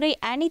வாழ்க்கை முறை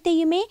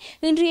அனைத்தையுமே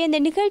இன்றைய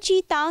இந்த நிகழ்ச்சி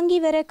தாங்கி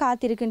வர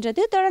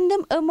காத்திருக்கின்றது.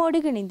 தொடர்ந்தும்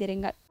எம்மோடு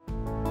இணைந்திருங்கள்.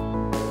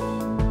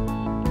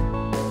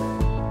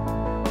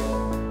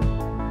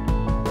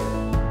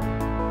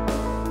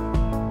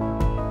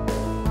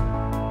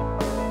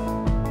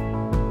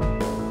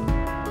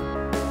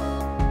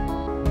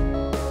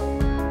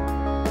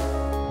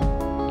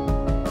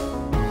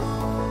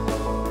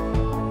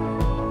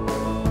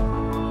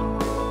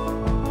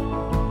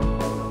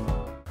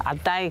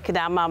 அத்தாய்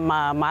கிராம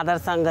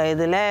மதர் சங்க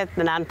இதில்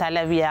நான்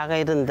தலைவியாக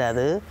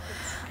இருந்தது.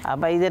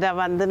 அப்போ இதில்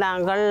வந்து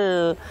நாங்கள்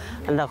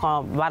அந்த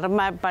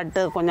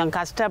வறுமைப்பட்டு கொஞ்சம்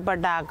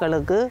கஷ்டப்பட்ட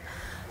ஆட்களுக்கு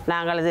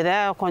நாங்கள்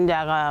இதில்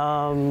கொஞ்சம்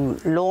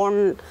லோன்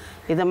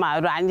இது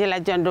ஒரு 5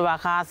 லட்சம் ரூபா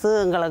காசு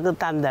எங்களுக்கு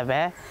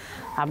தந்தவை.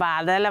 அப்போ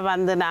அதில்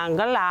வந்து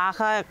நாங்கள்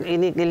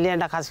இன்னைக்கு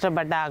இல்லைன்ற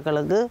கஷ்டப்பட்ட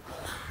ஆட்களுக்கு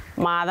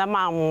மாதம்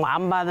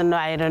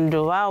 50,000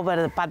 ரூபா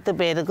ஒரு 10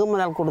 பேருக்கு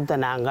முதல் கொடுத்த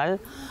நாங்கள்.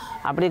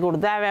 அப்படி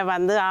கொடுத்தா அவை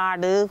வந்து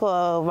ஆடு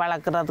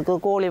வளர்க்குறதுக்கு,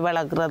 கோழி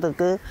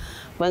வளர்க்குறதுக்கு,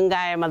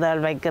 வெங்காயம்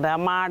முதல் வைக்கிற,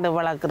 மாடு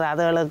வளர்க்குற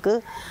அதுகளுக்கு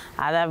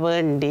அதை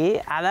வேண்டி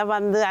அதை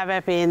வந்து அவை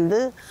பேர்ந்து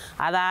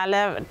அதால்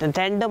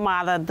 2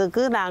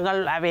 மாதத்துக்கு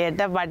நாங்கள்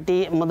அவையிட்ட வட்டி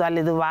முதல்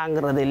இது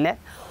வாங்கிறது இல்லை.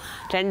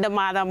 2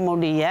 மாதம்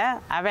முடிய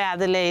அவை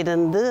அதில்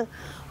இருந்து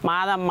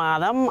மாதம்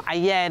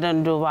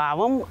 5,000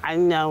 ரூபாவும்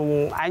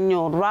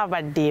 500 ரூபா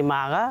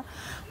வட்டியுமாக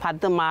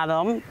 10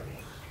 மாதம்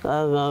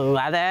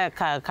அதை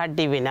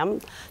கட்டிவினம்.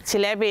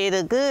 சில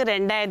பேருக்கு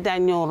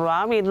 2,500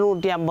 ரூபாவும்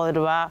 250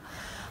 ரூபா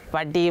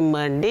வட்டியும்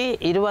வேண்டி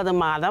 20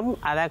 மாதம்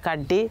அதை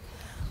கட்டி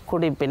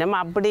குடிப்பினம்.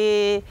 அப்படி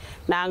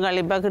நாங்கள்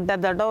இப்போ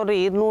கிட்டத்தட்ட ஒரு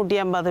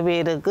 250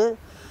 பேருக்கு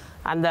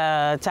அந்த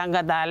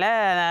சங்கத்தால்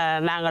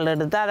நாங்கள்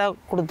எடுத்து அதை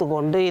கொடுத்து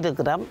கொண்டு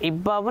இருக்கிறோம்.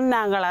 இப்போவும்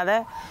நாங்கள் அதை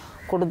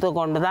கொடுத்து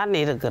கொண்டு தான்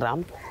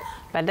இருக்கிறோம்.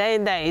 மற்ற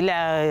இந்த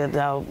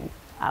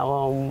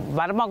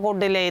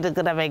வர்மக்கோட்டில்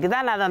இருக்கிறவைக்கு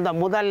தான் அது அந்த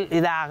முதல்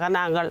இதாக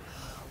நாங்கள்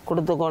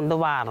கொடுத்து கொண்டு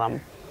வரோம்.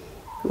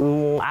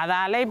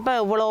 அதால் இப்போ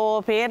இவ்வளோ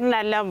பேர்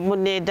நல்ல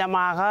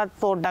முன்னேற்றமாக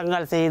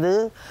தோட்டங்கள் செய்து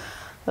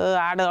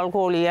ஆடுகள்,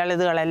 கோழிகள்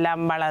இதுகள்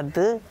எல்லாம்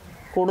வளர்த்து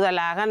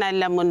கூடுதலாக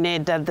நல்ல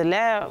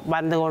முன்னேற்றத்தில்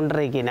வந்து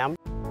கொண்டிருக்கிறோம்.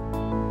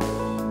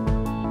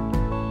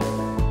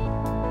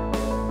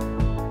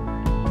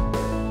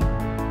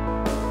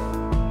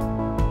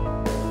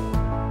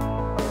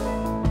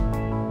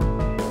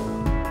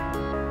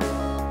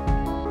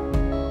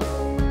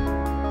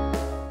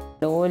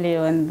 ஓலியை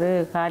வந்து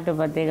காட்டு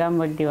பத்திரிக்காய்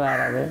வெட்டி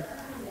வர்றது,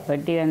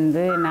 வெட்டி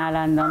வந்து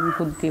நாலாந்தம்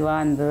குத்தி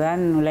வாழ்ந்து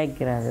தான்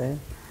உழைக்கிறது.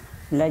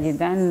 உழைச்சி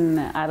தான்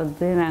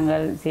அறுத்து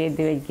நாங்கள்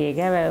சேர்த்து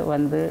வைக்க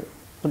வந்து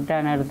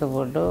குட்டான எடுத்து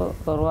போட்டு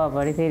 1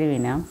 ரூபாப்படி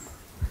தெரிவினோம்.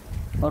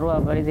 1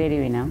 ரூபாப்படி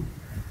தெரிவினோம்.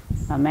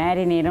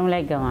 மேரி நீரும்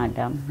உழைக்க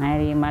மாட்டோம்.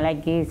 மேரி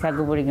மலைக்கு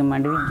சக்கு பிடிக்க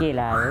மாட்டோம்,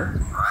 விற்கலாது.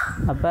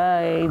 அப்போ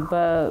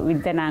இப்போ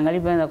விற்ற நாங்கள்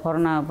இப்போ இந்த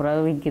கொரோனா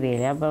பிறகு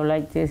விற்கிறீங்க. அப்போ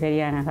உழைச்சி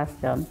சரியான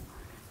கஷ்டம்.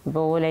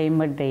 இப்போ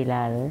ஓலையும் வெட்ட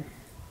இல்லாது.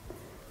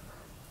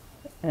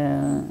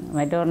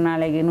 மற்றொரு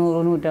நாளைக்கு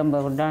 100-150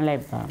 குட்டான்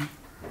உழைப்பான்.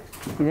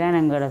 இதுதான்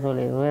எங்களோட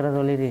தொழில், வேறு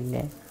தொழில்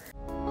இல்லை.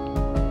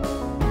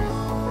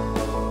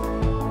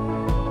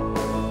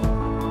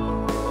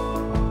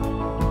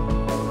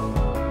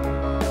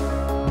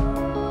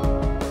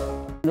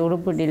 இந்த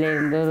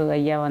உடுப்பட்டியிலேருந்து ஒரு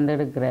ஐயா வந்து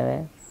எடுக்கிறவ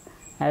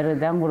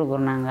அவருக்கு தான்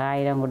கொடுக்குறோம். நாங்கள்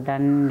 1000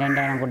 குட்டான்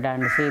 2000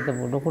 குட்டான் சேர்த்து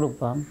போட்டு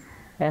கொடுப்போம்.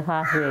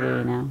 காசு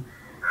வருவினோம்.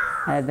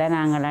 அதுதான்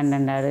நாங்கள்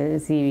 2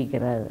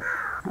 சீவிக்கிறது.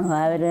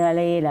 அவர்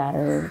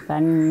அலையிலாது,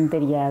 கண்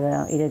தெரியாத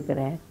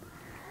இருக்கிறார்.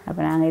 அப்போ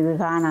நாங்கள் இது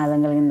காணாது,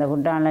 எங்களுக்கு இந்த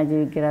குட்டான்லாம்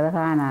ஜீவிக்கிறத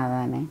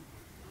காணாதானே.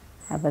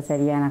 அப்போ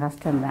சரியான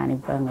கஷ்டம்தான்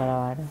இப்போ எங்களை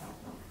வாடு.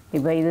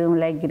 இப்போ இதுவும்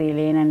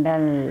உழைக்கிறீங்களே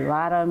என்றால்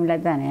வாரம் இல்லை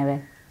தானே அவை.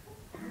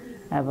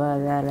 அப்போ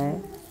அதால்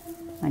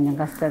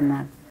கொஞ்சம்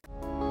கஷ்டம்தான்.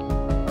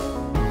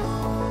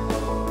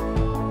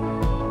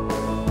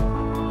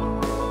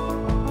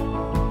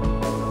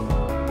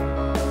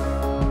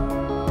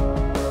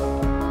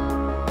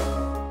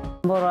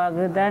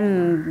 ரூபாய்க்கு தான்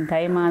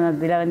தை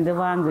மாதத்தில் வந்து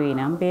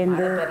வாங்குவினோம்.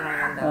 பேருந்து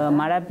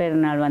மழை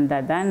பெருநாள்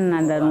வந்தால் தான்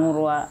அந்த 100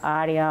 ரூபா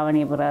ஆடி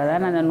ஆவணி பிறகு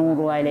தான் அந்த 100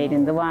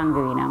 ரூபாயிலிருந்து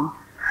வாங்குவினோம்.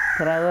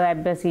 பிறகு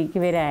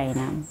ஐப்பசிக்கு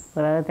வராயினோம்.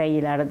 பிறகு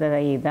தையில் அடுத்த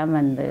தையில் தான்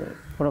வந்து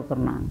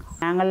கொடுக்குறோம்.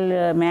 நாங்கள்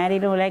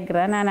மேரியில்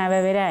உழைக்கிறோம். நான்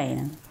அவ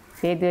வராயினோம்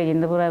சேர்த்து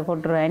வச்சிருந்து பிறகு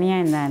கொட்டுருவோம்.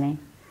 அநியாயம் தானே.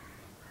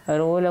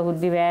 ஒரு ஓலை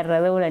ஊற்றி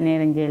வேறுறது இவ்வளோ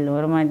நேரம் செல்லும்.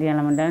 ஒரு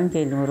மத்தியானம் மட்டும்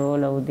செல்லும். ஒரு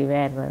ஓலை ஊற்றி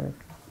வேறுறதுக்கு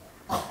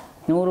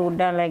 100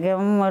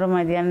 விட்டாலைக்கும் ஒரு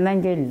மத்தியானம்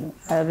தான் செல்லும்.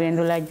 அதை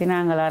பேருந்து உழைச்சி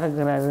நாங்கள்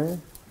அறுக்கிறது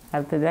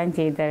அடுத்து தான்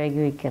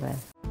செய்தவைக்கு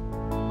வைக்கிறது.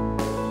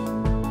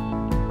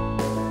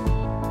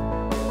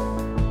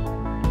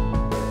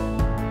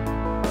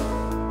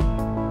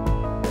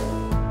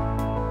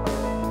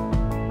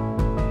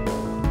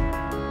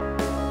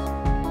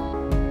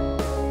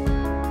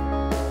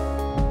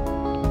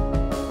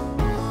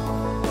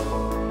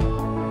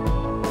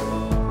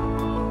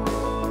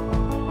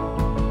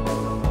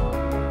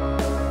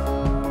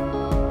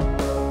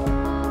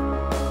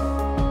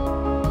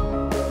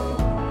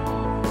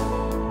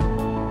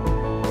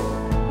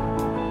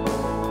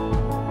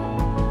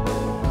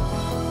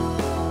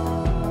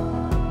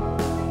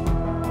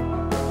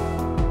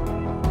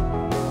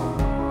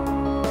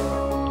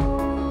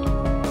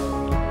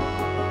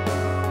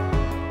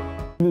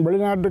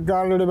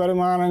 வெளிநாட்டுக்காரருடைய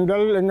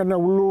வருமானங்கள்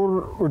எங்கள் உள்ளூர்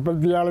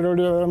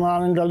உற்பத்தியாளர்களுடைய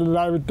வருமானங்கள்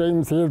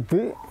எல்லாவற்றையும் சேர்த்து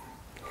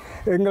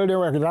எங்களுடைய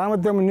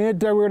கிராமத்தை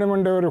முன்னேற்ற வேண்டும்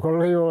என்ற ஒரு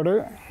கொள்கையோடு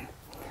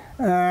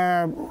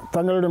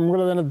தங்களுடைய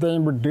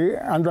மூலதனத்தையும் விட்டு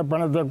அந்த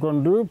பணத்தை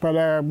கொண்டு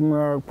பல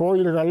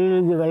கோயில்கள்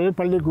இதுகள்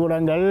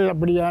பள்ளிக்கூடங்கள்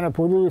அப்படியான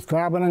பொது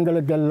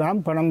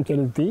ஸ்தாபனங்களுக்கெல்லாம் பணம்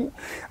செலுத்தி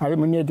அதை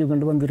முன்னேற்றி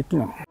கொண்டு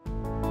வந்திருக்கிறோம்.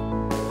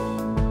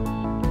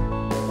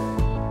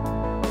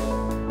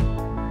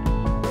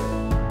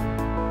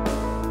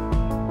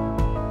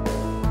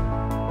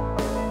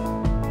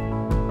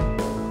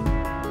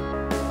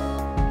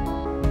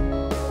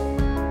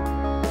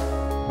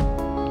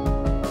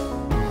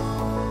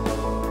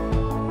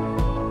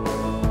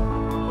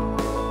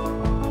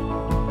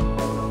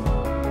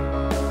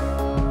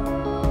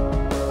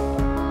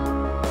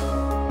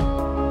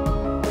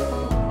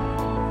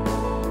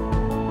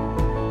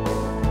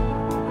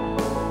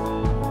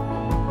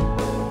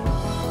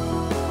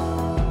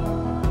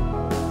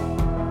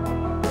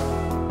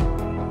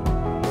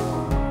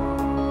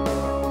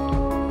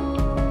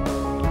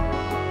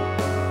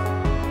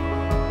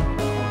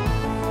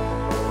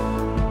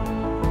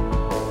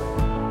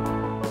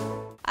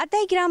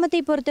 அத்தாய் கிராமத்தை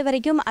பொறுத்த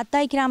வரைக்கும்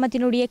அத்தாய்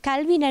கிராமத்தினுடைய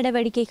கல்வி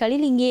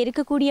நடவடிக்கைகளில் இங்கே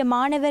இருக்கக்கூடிய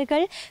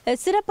மாணவர்கள்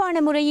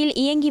சிறப்பான முறையில்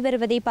இயங்கி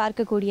வருவதை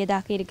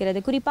பார்க்கக்கூடியதாக இருக்கிறது.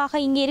 குறிப்பாக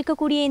இங்கே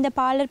இருக்கக்கூடிய இந்த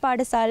பாலர்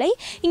பாடசாலை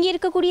இங்கே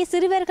இருக்கக்கூடிய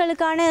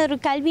சிறுவர்களுக்கான ஒரு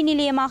கல்வி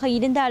நிலையமாக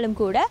இருந்தாலும்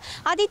கூட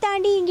அதை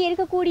தாண்டி இங்கே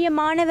இருக்கக்கூடிய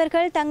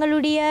மாணவர்கள்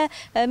தங்களுடைய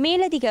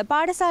மேலதிக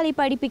பாடசாலை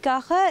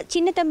படிப்புக்காக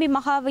சின்னத்தம்பி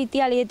மகா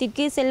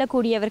வித்தியாலயத்திற்கு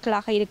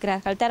செல்லக்கூடியவர்களாக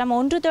இருக்கிறார்கள். தரம்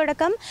 1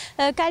 தொடக்கம்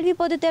கல்வி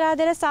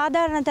பொதுத்தராதர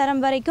சாதாரண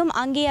தரம் வரைக்கும்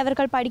அங்கே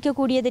அவர்கள்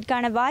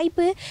படிக்கக்கூடியதற்கான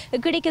வாய்ப்பு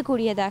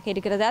கிடைக்கக்கூடியதாக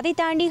இருக்கிறது. அதை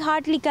தாண்டி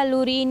ஹார்ட்லி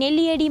கல்லூரி,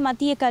 நெல்லியடி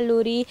மத்திய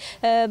கல்லூரி,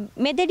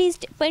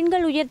 மெத்தடிஸ்ட்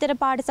பெண்கள் உயர்தர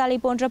பாடசாலை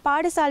போன்ற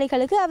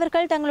பாடசாலைகளுக்கு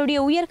அவர்கள் தங்களுடைய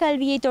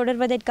உயர்கல்வியை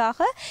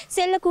தொடர்வதற்காக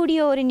செல்லக்கூடிய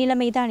ஒரு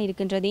நிலைமை தான்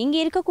இருக்கின்றது.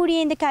 இங்கே இருக்கக்கூடிய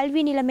இந்த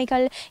கல்வி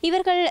நிலைமைகள்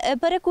இவர்கள்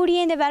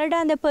பெறக்கூடிய இந்த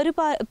வருடாந்த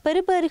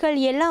பெறுபேறுகள்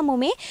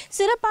எல்லாமுமே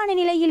சிறப்பான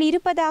நிலையில்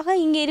இருப்பதாக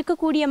இங்கே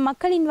இருக்கக்கூடிய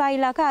மக்களின்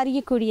வாயிலாக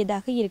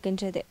அறியக்கூடியதாக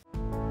இருக்கின்றது.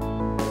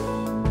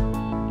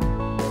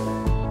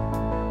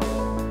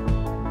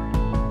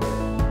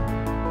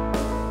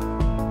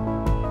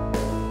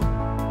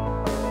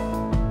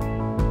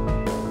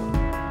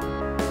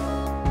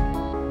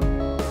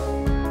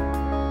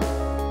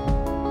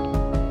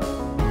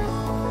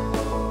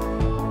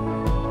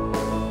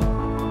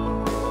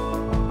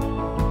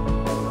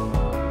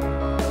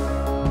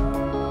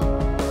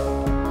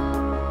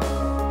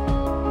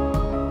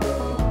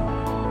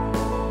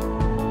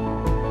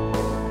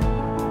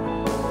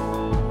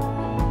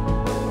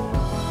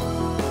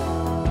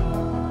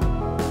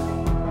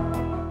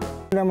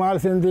 இந்த மால்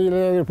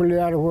செந்தியிலே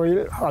பிள்ளையார்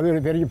கோயில், அது ஒரு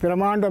பெரிய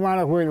பிரமாண்டமான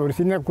கோயில். ஒரு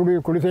சின்ன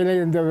குடிசையில்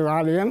இருந்த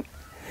ஆலயம்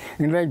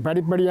இன்றைக்கு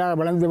படிப்படியாக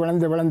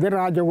வளர்ந்து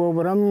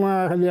ராஜகோபுரம்,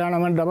 கல்யாண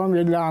மண்டபம்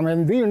எல்லாம்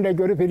அமைந்து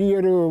இன்றைக்கு ஒரு பெரிய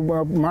ஒரு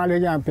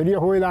மாளிகை பெரிய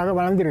கோயிலாக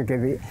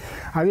வளர்ந்துருக்குது.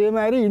 அதே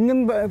மாதிரி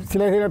இன்னும்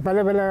சில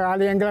பல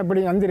ஆலயங்கள்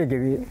அப்படி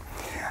வந்திருக்குது.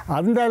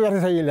 அந்த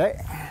வரிசையில்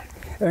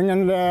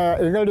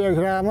எங்களுடைய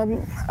கிராமம்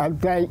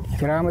அத்தாய்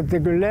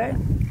கிராமத்துக்குள்ளே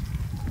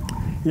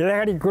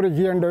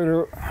இலகடிக்குறிச்சி என்ற ஒரு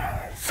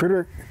சிறு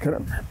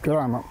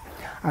கிராமம்.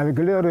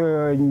 அதுக்குள்ளே ஒரு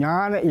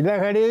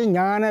இலகடி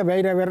ஞான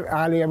பைரவர்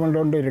ஆலயம்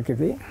ஒன்று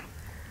இருக்குது.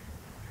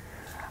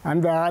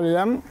 அந்த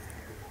ஆலயம்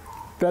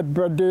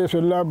தற்பற்றி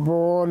சொல்ல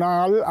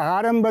போனால்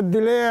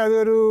ஆரம்பத்திலே அது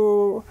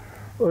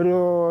ஒரு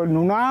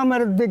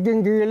நுணாமரத்துக்கு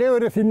கீழே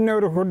ஒரு சின்ன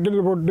ஒரு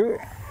கொட்டில் போட்டு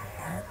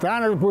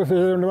தானல் பூசை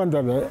செய்து கொண்டு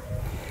வந்தது.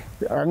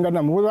 அங்கே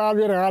அந்த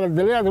மூதாதையர்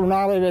காலத்திலே அது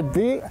உணாவை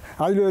வைத்து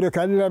அதில் ஒரு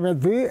கல்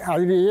அமைத்து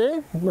அதிலேயே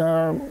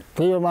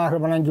தெய்வமாக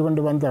வணங்கி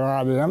கொண்டு வந்த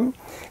ஆலயம்.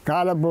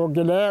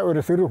 காலப்போக்கில் ஒரு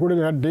சிறு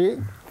குடில் கட்டி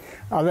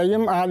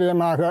அதையும்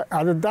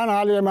அதுதான்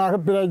ஆலயமாக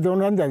பிழைத்து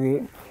கொண்டு வந்தது.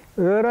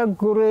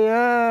 ஏறக்குறைய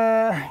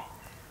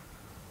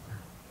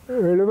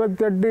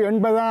 78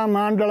 80ஆம்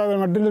ஆண்டளவு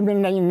மட்டும்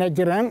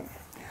நினைக்கிறேன்.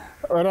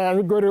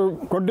 அதுக்கு ஒரு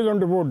கொட்டில்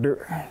ஒன்று போட்டு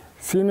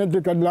சீமெண்ட்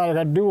கல்லால்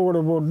கட்டி ஓடு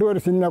போட்டு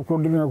ஒரு சின்ன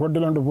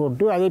கொட்டில் ஒன்று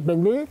போட்டு அதை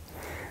வந்து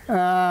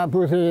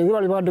பூஜை செய்து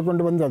வழிபாட்டு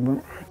கொண்டு வந்தது.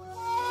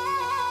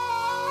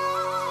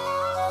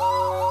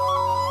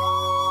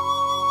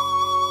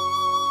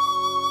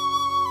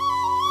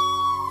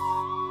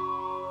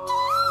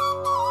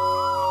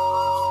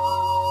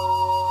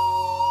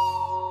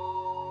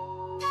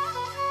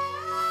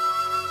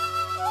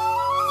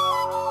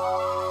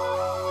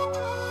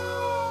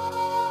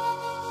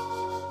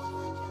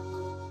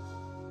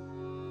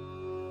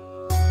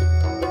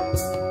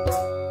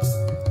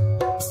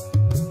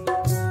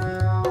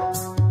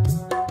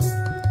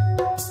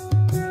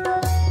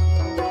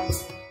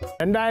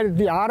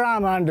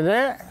 ஆறாம் ஆண்டில்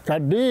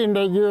கட்டி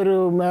இன்றைக்கு ஒரு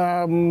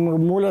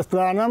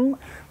மூலஸ்தானம்,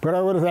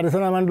 பிறகு ஒரு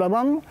தரிசன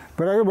மண்டபம்,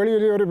 பிறகு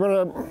வெளியில் ஒரு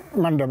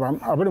மண்டபம்,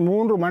 அப்படி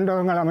 3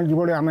 மண்டபங்கள்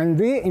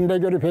அமைந்து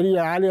இன்றைக்கு ஒரு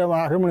பெரிய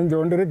ஆலயமாக முடிந்து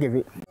கொண்டு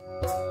இருக்குது.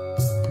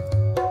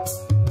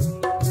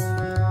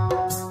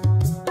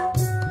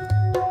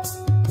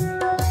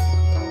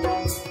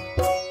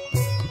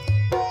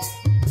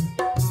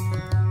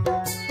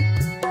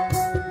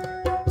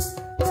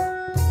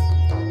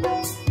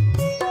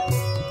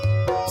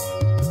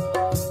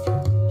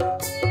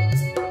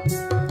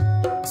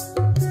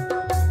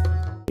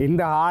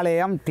 இந்த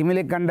ஆலயம்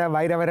திமிலிக்கண்ட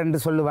வைரவர் என்று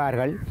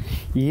சொல்லுவார்கள்.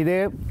 இது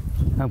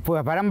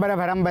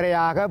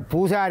பரம்பரையாக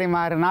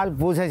பூசாரிமாரினால்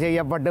பூஜை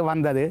செய்யப்பட்டு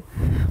வந்தது.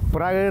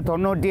 பிறகு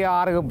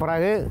 96க்கு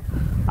பிறகு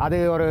அது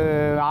ஒரு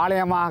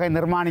ஆலயமாக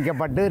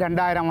நிர்மாணிக்கப்பட்டு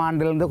 2000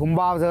 ஆண்டிலிருந்து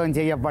கும்பாபிஷேகம்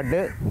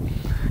செய்யப்பட்டு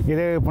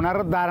இது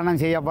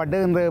புனருத்தாரணம் செய்யப்பட்டு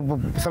இந்த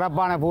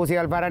சிறப்பான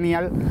பூஜைகள்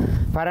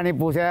பரணி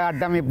பூஜை,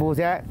 அட்டமி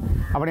பூஜை,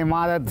 அப்படி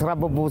மாத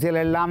சிறப்பு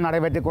பூஜைகள் எல்லாம்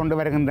நடைபெற்று கொண்டு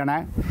வருகின்றன.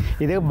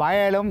 இது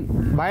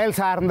வயல்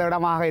சார்ந்த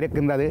இடமாக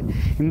இருக்கின்றது.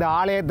 இந்த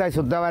ஆலயத்தை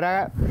சுத்தவர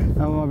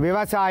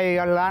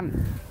விவசாயிகள் தான்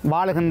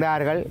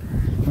வாழுகின்றார்கள்.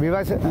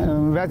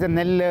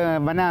 நெல்,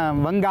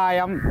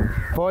 வெங்காயம்,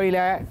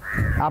 கோயிலை,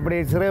 அப்படி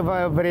சிறு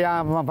பெரிய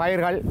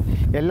பயிர்கள்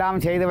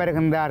எல்லாம் செய்து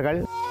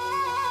வருகின்றார்கள்.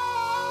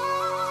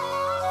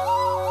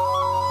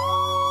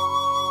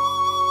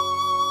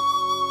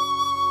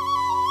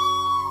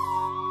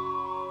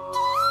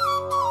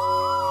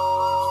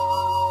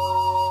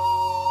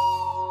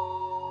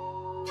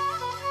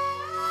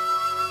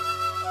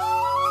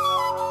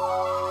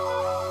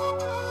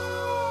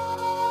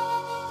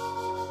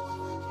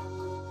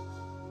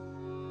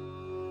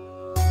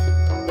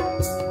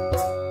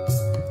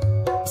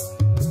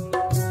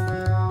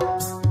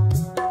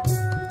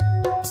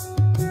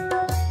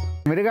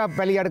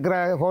 மிருகப்பலி எடுக்கிற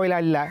கோயில்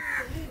அல்ல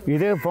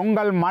இது.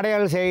 பொங்கல்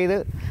மடையல் செய்து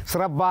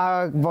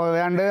சிறப்பாக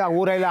வேண்டு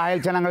ஊரில்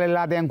அயல் ஜனங்கள்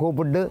எல்லாத்தையும்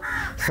கூப்பிட்டு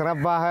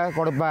சிறப்பாக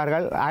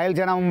கொடுப்பார்கள். அயல்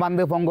ஜனம்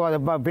வந்து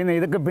பொங்குவது.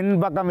 இதுக்கு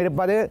பின்பக்கம்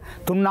இருப்பது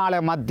துண்ணாலை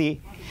மத்தி,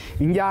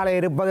 இந்தியாவில்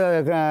இருப்பது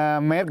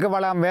மேற்கு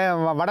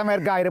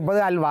வடமேற்காக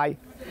இருப்பது அல்வாய்.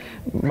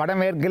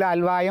 வடமேற்கில்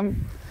அல்வாயும்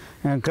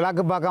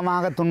கிழக்கு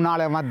பக்கமாக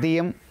துண்ணாலை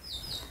மத்தியும்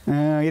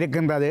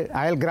இருக்கின்றது.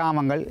 அயல்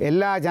கிராமங்கள்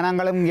எல்லா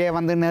ஜனங்களும் இங்கே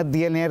வந்து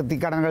நேர்த்தி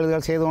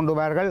கடன்கள் செய்து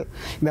கொண்டுவார்கள்.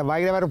 இந்த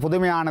வைரவர்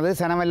புதுமையானது.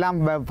 சனமெல்லாம்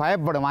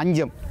பயப்படும்,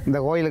 அஞ்சும்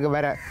இந்த கோயிலுக்கு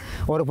வேற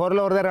ஒரு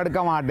பொருள் ஒருத்தர்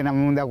எடுக்க மாட்டேன்.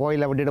 நம்ம இந்த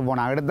கோயிலை விட்டுட்டு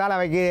போனால் எடுத்தால்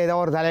அவைக்கு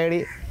ஏதோ ஒரு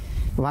தலையடி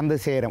வந்து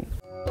சேரும்.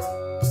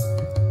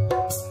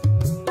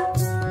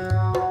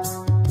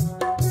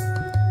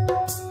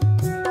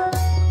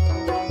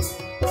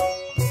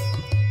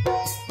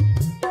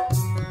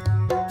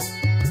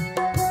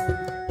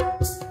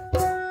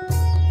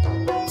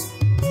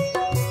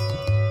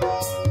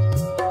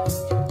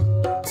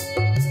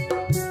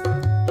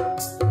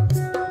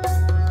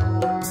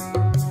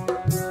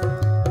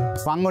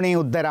 பங்குனி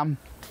உத்தரம்,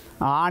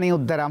 ஆணி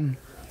உத்தரம்,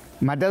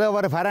 மற்றது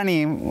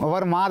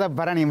ஒவ்வொரு மாத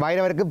பரணி.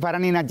 வைரவருக்கு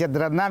பரணி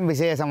நட்சத்திரம் தான்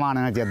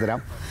விசேஷமான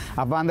நட்சத்திரம்.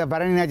 அப்போ அந்த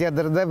பரணி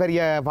நட்சத்திரத்தை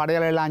பெரிய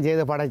படையல் எல்லாம்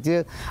செய்து படைத்து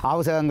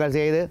அபிஷேகங்கள்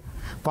செய்து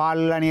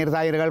பால், நீர்,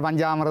 தயிர்கள்,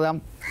 பஞ்சாமிர்தம்,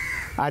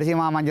 அரிசி,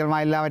 மஞ்சள்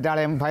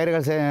எல்லாவற்றாலையும்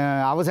பயிர்கள்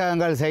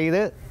அபிஷேகங்கள்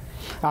செய்து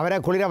அவரை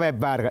குளிர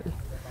வைப்பார்கள்.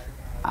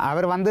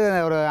 அவர் வந்து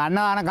ஒரு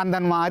அன்னதான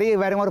கந்தன் மாதிரி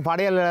வெறும் ஒரு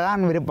படையலில்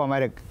தான் விருப்பம்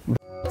இருக்கு.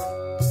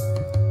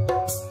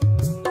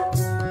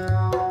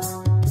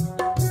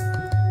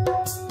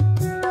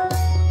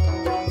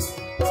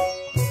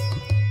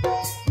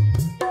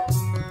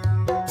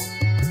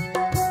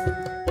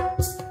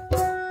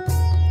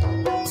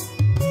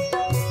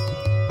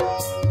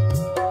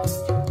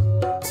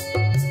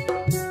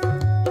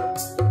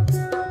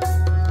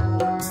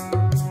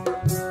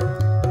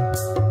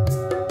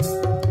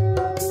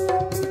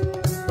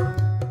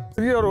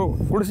 ஒரு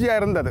குடிசையாக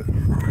இருந்தது.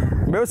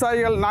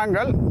 விவசாயிகள்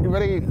நாங்கள்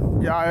இவரை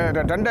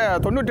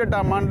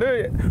 98ஆம் ஆண்டு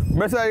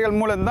விவசாயிகள்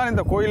மூலம்தான்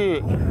இந்த கோயில்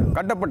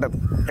கட்டப்பட்டது.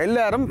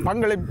 எல்லாரும்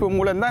பங்களிப்பு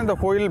மூலம்தான் இந்த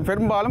கோயில்,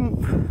 பெரும்பாலும்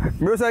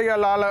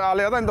விவசாயிகள்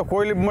ஆலையாக தான் இந்த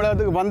கோயில்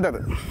மூலத்துக்கு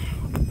வந்தது.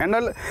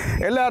 என்னால்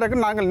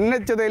எல்லாருக்கும் நாங்கள்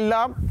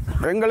நினைச்சதெல்லாம்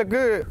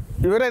எங்களுக்கு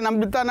இவரை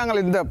நம்பித்தான்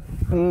நாங்கள் இந்த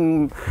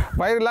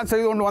பயிரெல்லாம்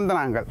செய்து கொண்டு வந்த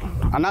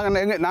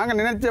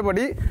நாங்கள்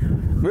நினைச்சபடி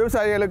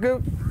விவசாயிகளுக்கு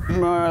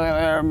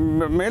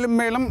மேலும்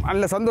மேலும்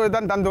நல்ல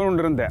சந்தோஷத்தான் தந்து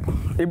கொண்டிருந்தேன்.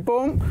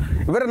 இப்போவும்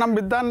இவரை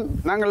நம்பித்தான்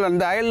நாங்கள்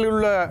அந்த அயலில்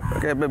உள்ள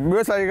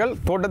விவசாயிகள்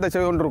தோட்டத்தை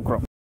செய்து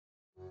கொண்டிருக்கிறோம்.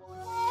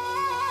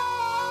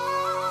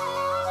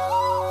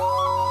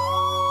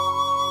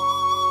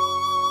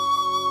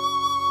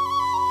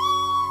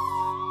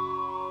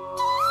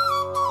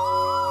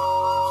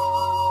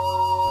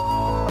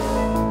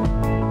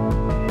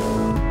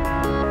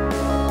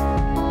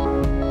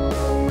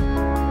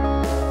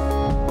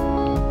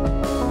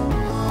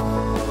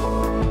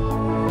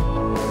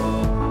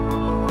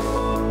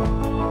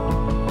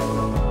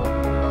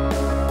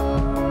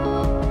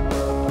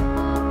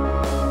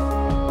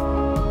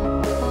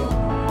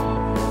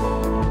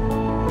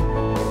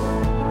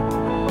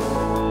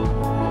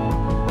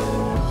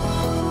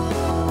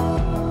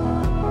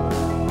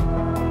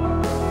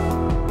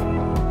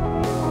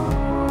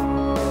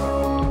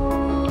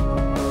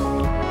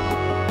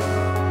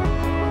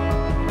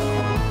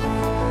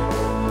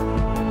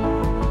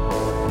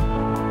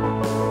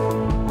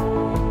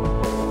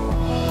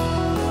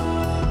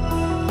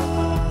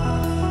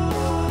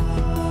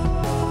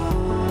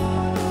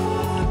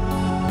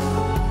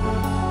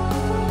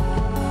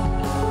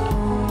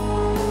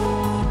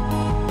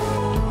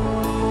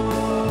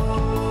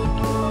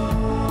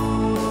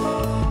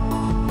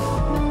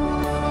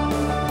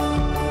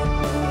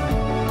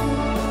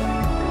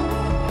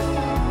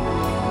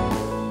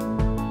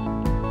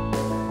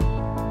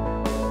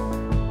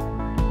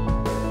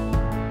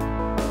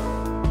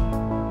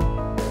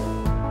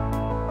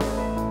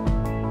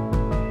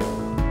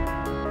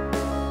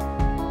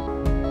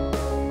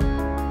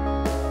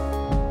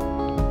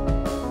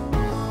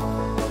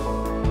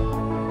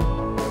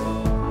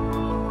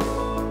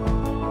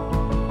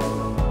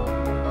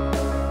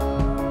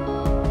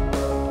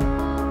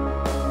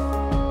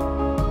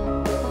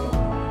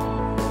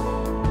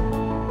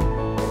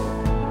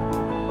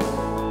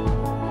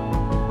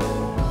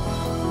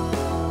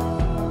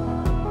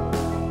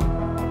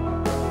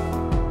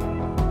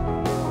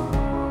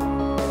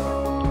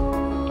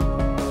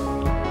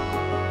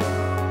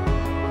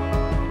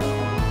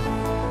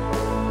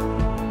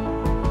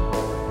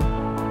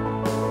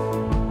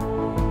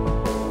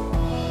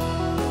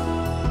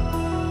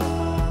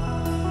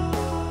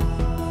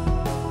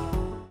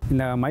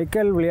 இந்த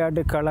மைக்கேல்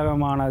விளையாட்டுக்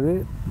கழகமானது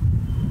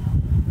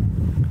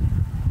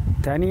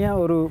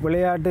தனியாக ஒரு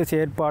விளையாட்டு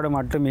செயற்பாடு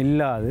மட்டும்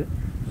இல்லாது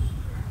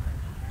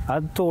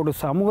அத்தோடு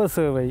சமூக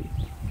சேவை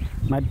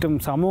மற்றும்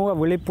சமூக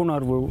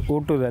விழிப்புணர்வு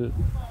ஊட்டுதல்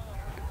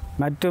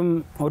மற்றும்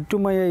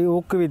ஒற்றுமையை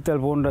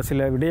ஊக்குவித்தல் போன்ற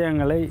சில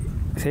விடயங்களை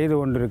செய்து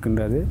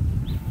கொண்டிருக்கின்றது.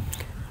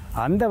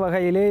 அந்த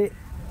வகையிலே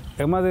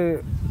எமது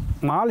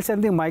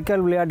மால்சந்தி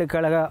மைக்கேல் விளையாட்டுக்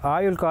கழக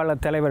ஆயுள் கால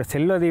தலைவர்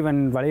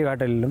செல்வதீவன்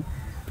வழிகாட்டலிலும்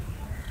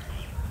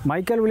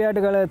மைக்கேல்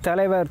விளையாட்டுக் கழக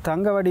தலைவர்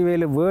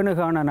தங்கவடிவேலு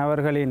வேணுகாணன்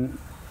அவர்களின்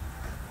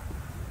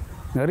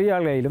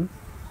நெறியாளையிலும்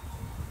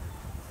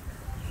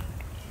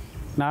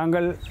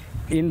நாங்கள்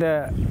இந்த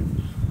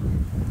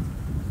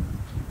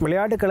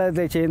விளையாட்டுக்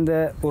கழகத்தைச் சேர்ந்த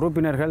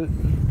உறுப்பினர்கள்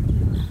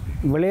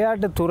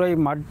விளையாட்டுத்துறை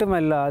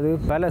மட்டுமல்லாது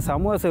பல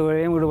சமூக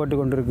சேவைகளையும் ஈடுபட்டு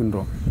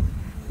கொண்டிருக்கின்றோம்.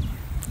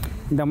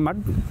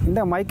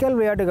 இந்த மைக்கேல்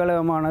விளையாட்டுக்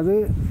கழகமானது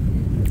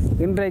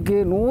இன்றைக்கு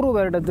 100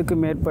 வருடத்துக்கு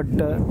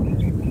மேற்பட்ட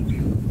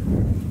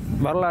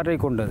வரலாற்றை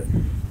கொண்டது.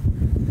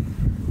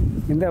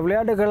 இந்த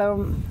விளையாட்டுக்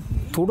கழகம்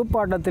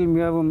துடுப்பாட்டத்தில்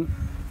மிகவும்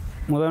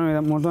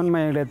முதன்மை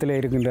இடத்தில்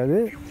இருக்கின்றது.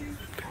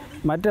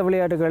 மற்ற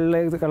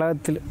விளையாட்டுகளிலும்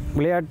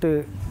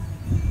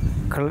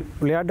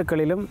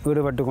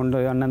ஈடுபட்டு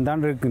கொண்டு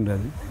அண்ணன்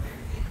இருக்கின்றது.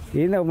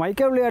 இந்த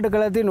மைக்கேல் விளையாட்டுக்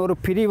கழகத்தின் ஒரு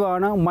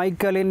பிரிவான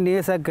மைக்கேலின்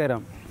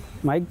நேசக்கரம்.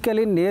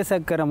 மைக்கேலின்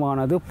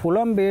நேசக்கரமானது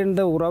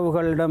புலம்பெயர்ந்த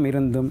உறவுகளிடம்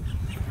இருந்தும்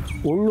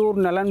உள்ளூர்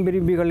நலன்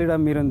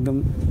விரும்பிகளிடம்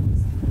இருந்தும்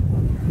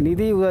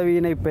நிதி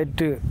உதவியினை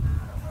பெற்று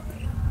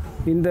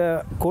இந்த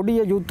கொடிய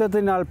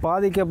யுத்தத்தினால்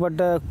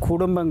பாதிக்கப்பட்ட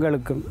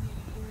குடும்பங்களுக்கும்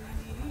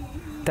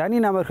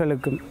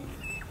தனிநபர்களுக்கும்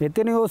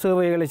எத்தனையோ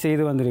சேவைகளை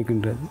செய்து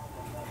வந்திருக்கின்றது.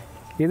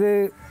 இது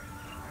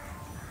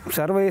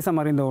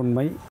சர்வதேசம் அறிந்த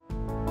உண்மை.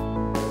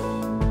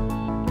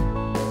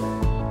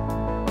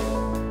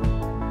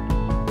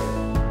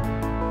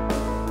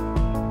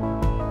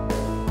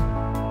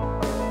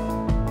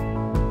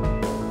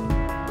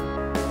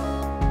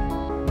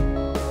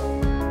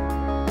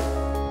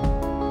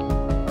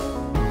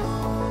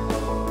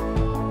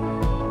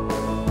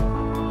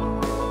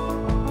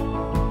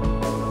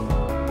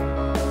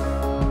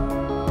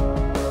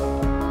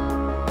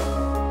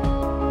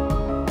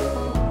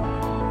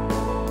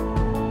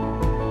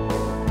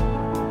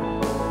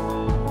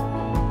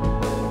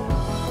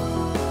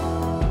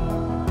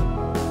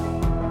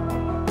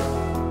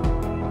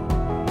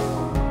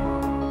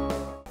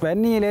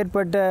 வன்னியில்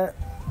ஏற்பட்ட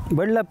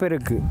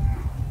வெள்ளப்பெருக்கு,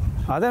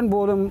 அதன்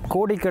போதும்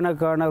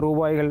கோடிக்கணக்கான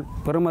ரூபாய்கள்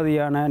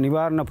பெறுமதியான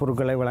நிவாரணப்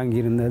பொருட்களை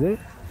வழங்கியிருந்தது.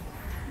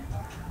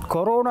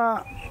 கொரோனா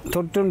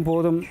தொற்றின்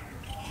போதும்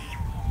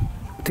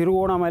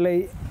திருவோணமலை,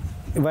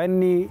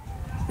 வன்னி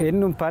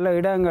இன்னும் பல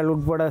இடங்கள்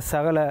உட்பட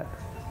சகல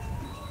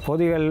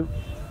பொதிகள்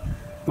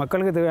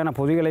மக்களுக்கு தேவையான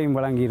பொதிகளையும்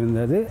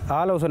வழங்கியிருந்தது,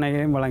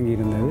 ஆலோசனைகளையும்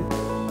வழங்கியிருந்தது.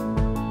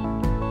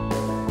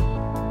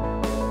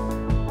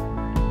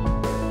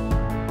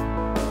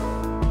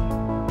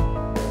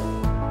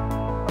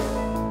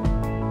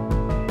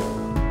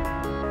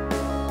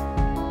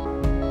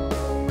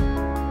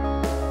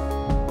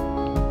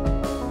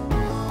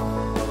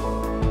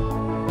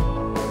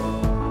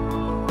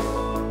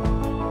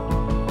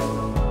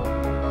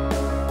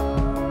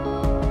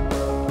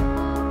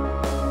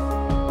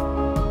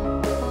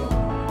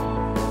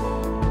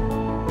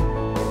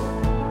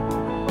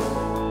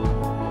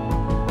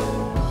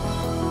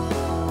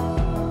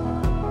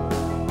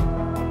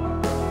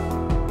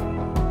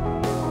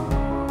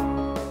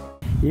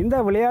 இந்த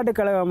விளையாட்டுக்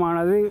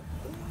கழகமானது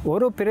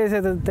ஒரு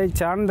பிரதேசத்தை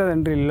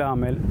சார்ந்ததென்று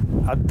இல்லாமல்,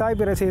 அத்தாய்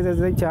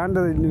பிரதேசத்தை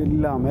சார்ந்தது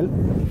இல்லாமல்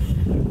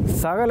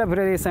சகல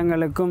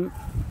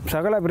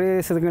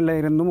பிரதேசங்களில்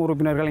இருந்தும்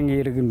உறுப்பினர்கள் இங்கே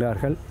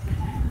இருக்கின்றார்கள்.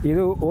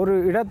 இது ஒரு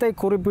இடத்தை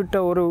குறிப்பிட்ட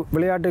ஒரு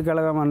விளையாட்டுக்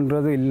கழகம்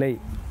என்றது இல்லை.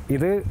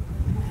 இது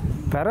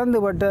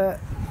பரந்துபட்ட,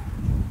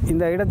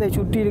 இந்த இடத்தை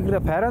சுற்றி இருக்கிற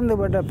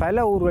பரந்துபட்ட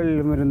பல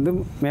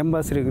ஊர்களிலுமிருந்தும்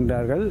மெம்பர்ஸ்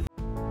இருக்கின்றார்கள்.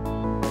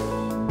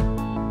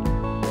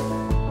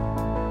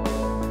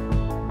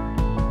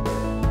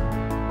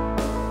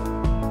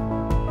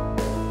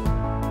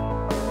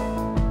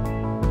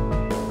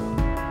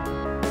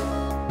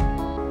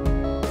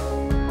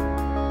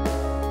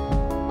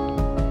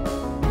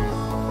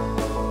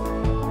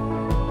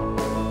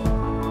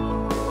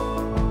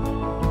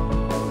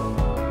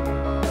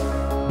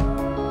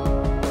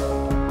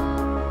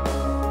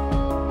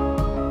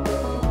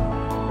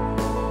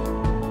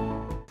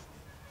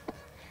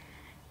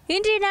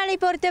 இன்றைய நாளை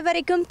பொறுத்த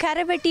வரைக்கும்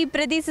கரவட்டி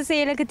பிரதேச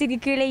செயலகத்துக்கு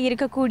கீழே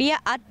இருக்கக்கூடிய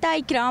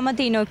அத்தாய்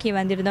கிராமத்தை நோக்கி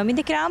வந்திருந்தோம்.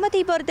 இந்த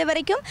கிராமத்தை பொறுத்த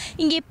வரைக்கும்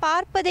இங்கே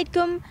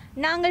பார்ப்பதற்கும்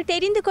நாங்கள்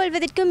தெரிந்து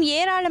கொள்வதற்கும்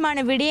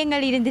ஏராளமான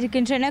விடயங்கள்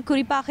இருந்திருக்கின்றன.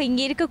 குறிப்பாக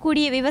இங்கே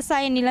இருக்கக்கூடிய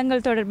விவசாய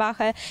நிலங்கள்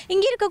தொடர்பாக,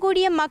 இங்கே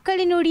இருக்கக்கூடிய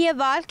மக்களினுடைய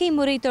வாழ்க்கை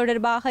முறை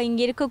தொடர்பாக,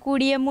 இங்கே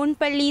இருக்கக்கூடிய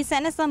முன்பள்ளி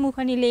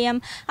சனசமூக நிலையம்,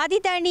 அதை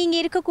தாண்டி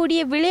இங்கே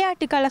இருக்கக்கூடிய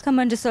விளையாட்டு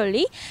கழகம் என்று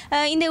சொல்லி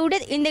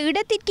இந்த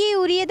இடத்திற்கே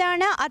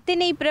உரியதான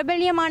அத்தனை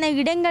பிரபல்யமான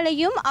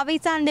இடங்களையும் அவை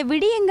சார்ந்த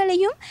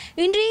விடயங்களையும்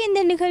இன்றைய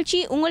இந்த நிகழ்ச்சி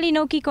உங்களை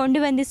நோக்கி கொண்டு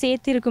வந்து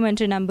சேர்த்திருக்கும்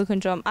என்று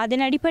நம்புகின்றோம்.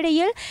 அதன்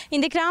அடிப்படையில்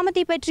இந்த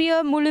கிராமத்தை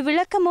பற்றிய முழு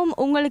விளக்கமும்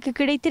உங்களுக்கு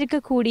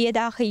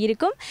கிடைத்திருக்கக்கூடியதாக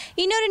இருக்கும்.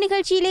 இன்னொரு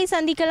நிகழ்ச்சியிலே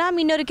சந்திக்கலாம்,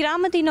 இன்னொரு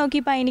கிராமத்தை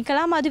நோக்கி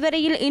பயணிக்கலாம்.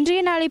 அதுவரையில்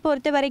இன்றைய நாளை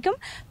பொறுத்த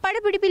வரைக்கும்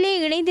படப்பிடிப்பிலே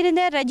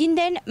இணைந்திருந்த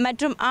ரஜிந்தன்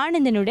மற்றும்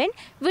ஆனந்தனுடன்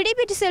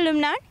விடைபெற்று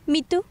செல்லும் நான்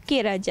மித்து கே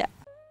ராஜா.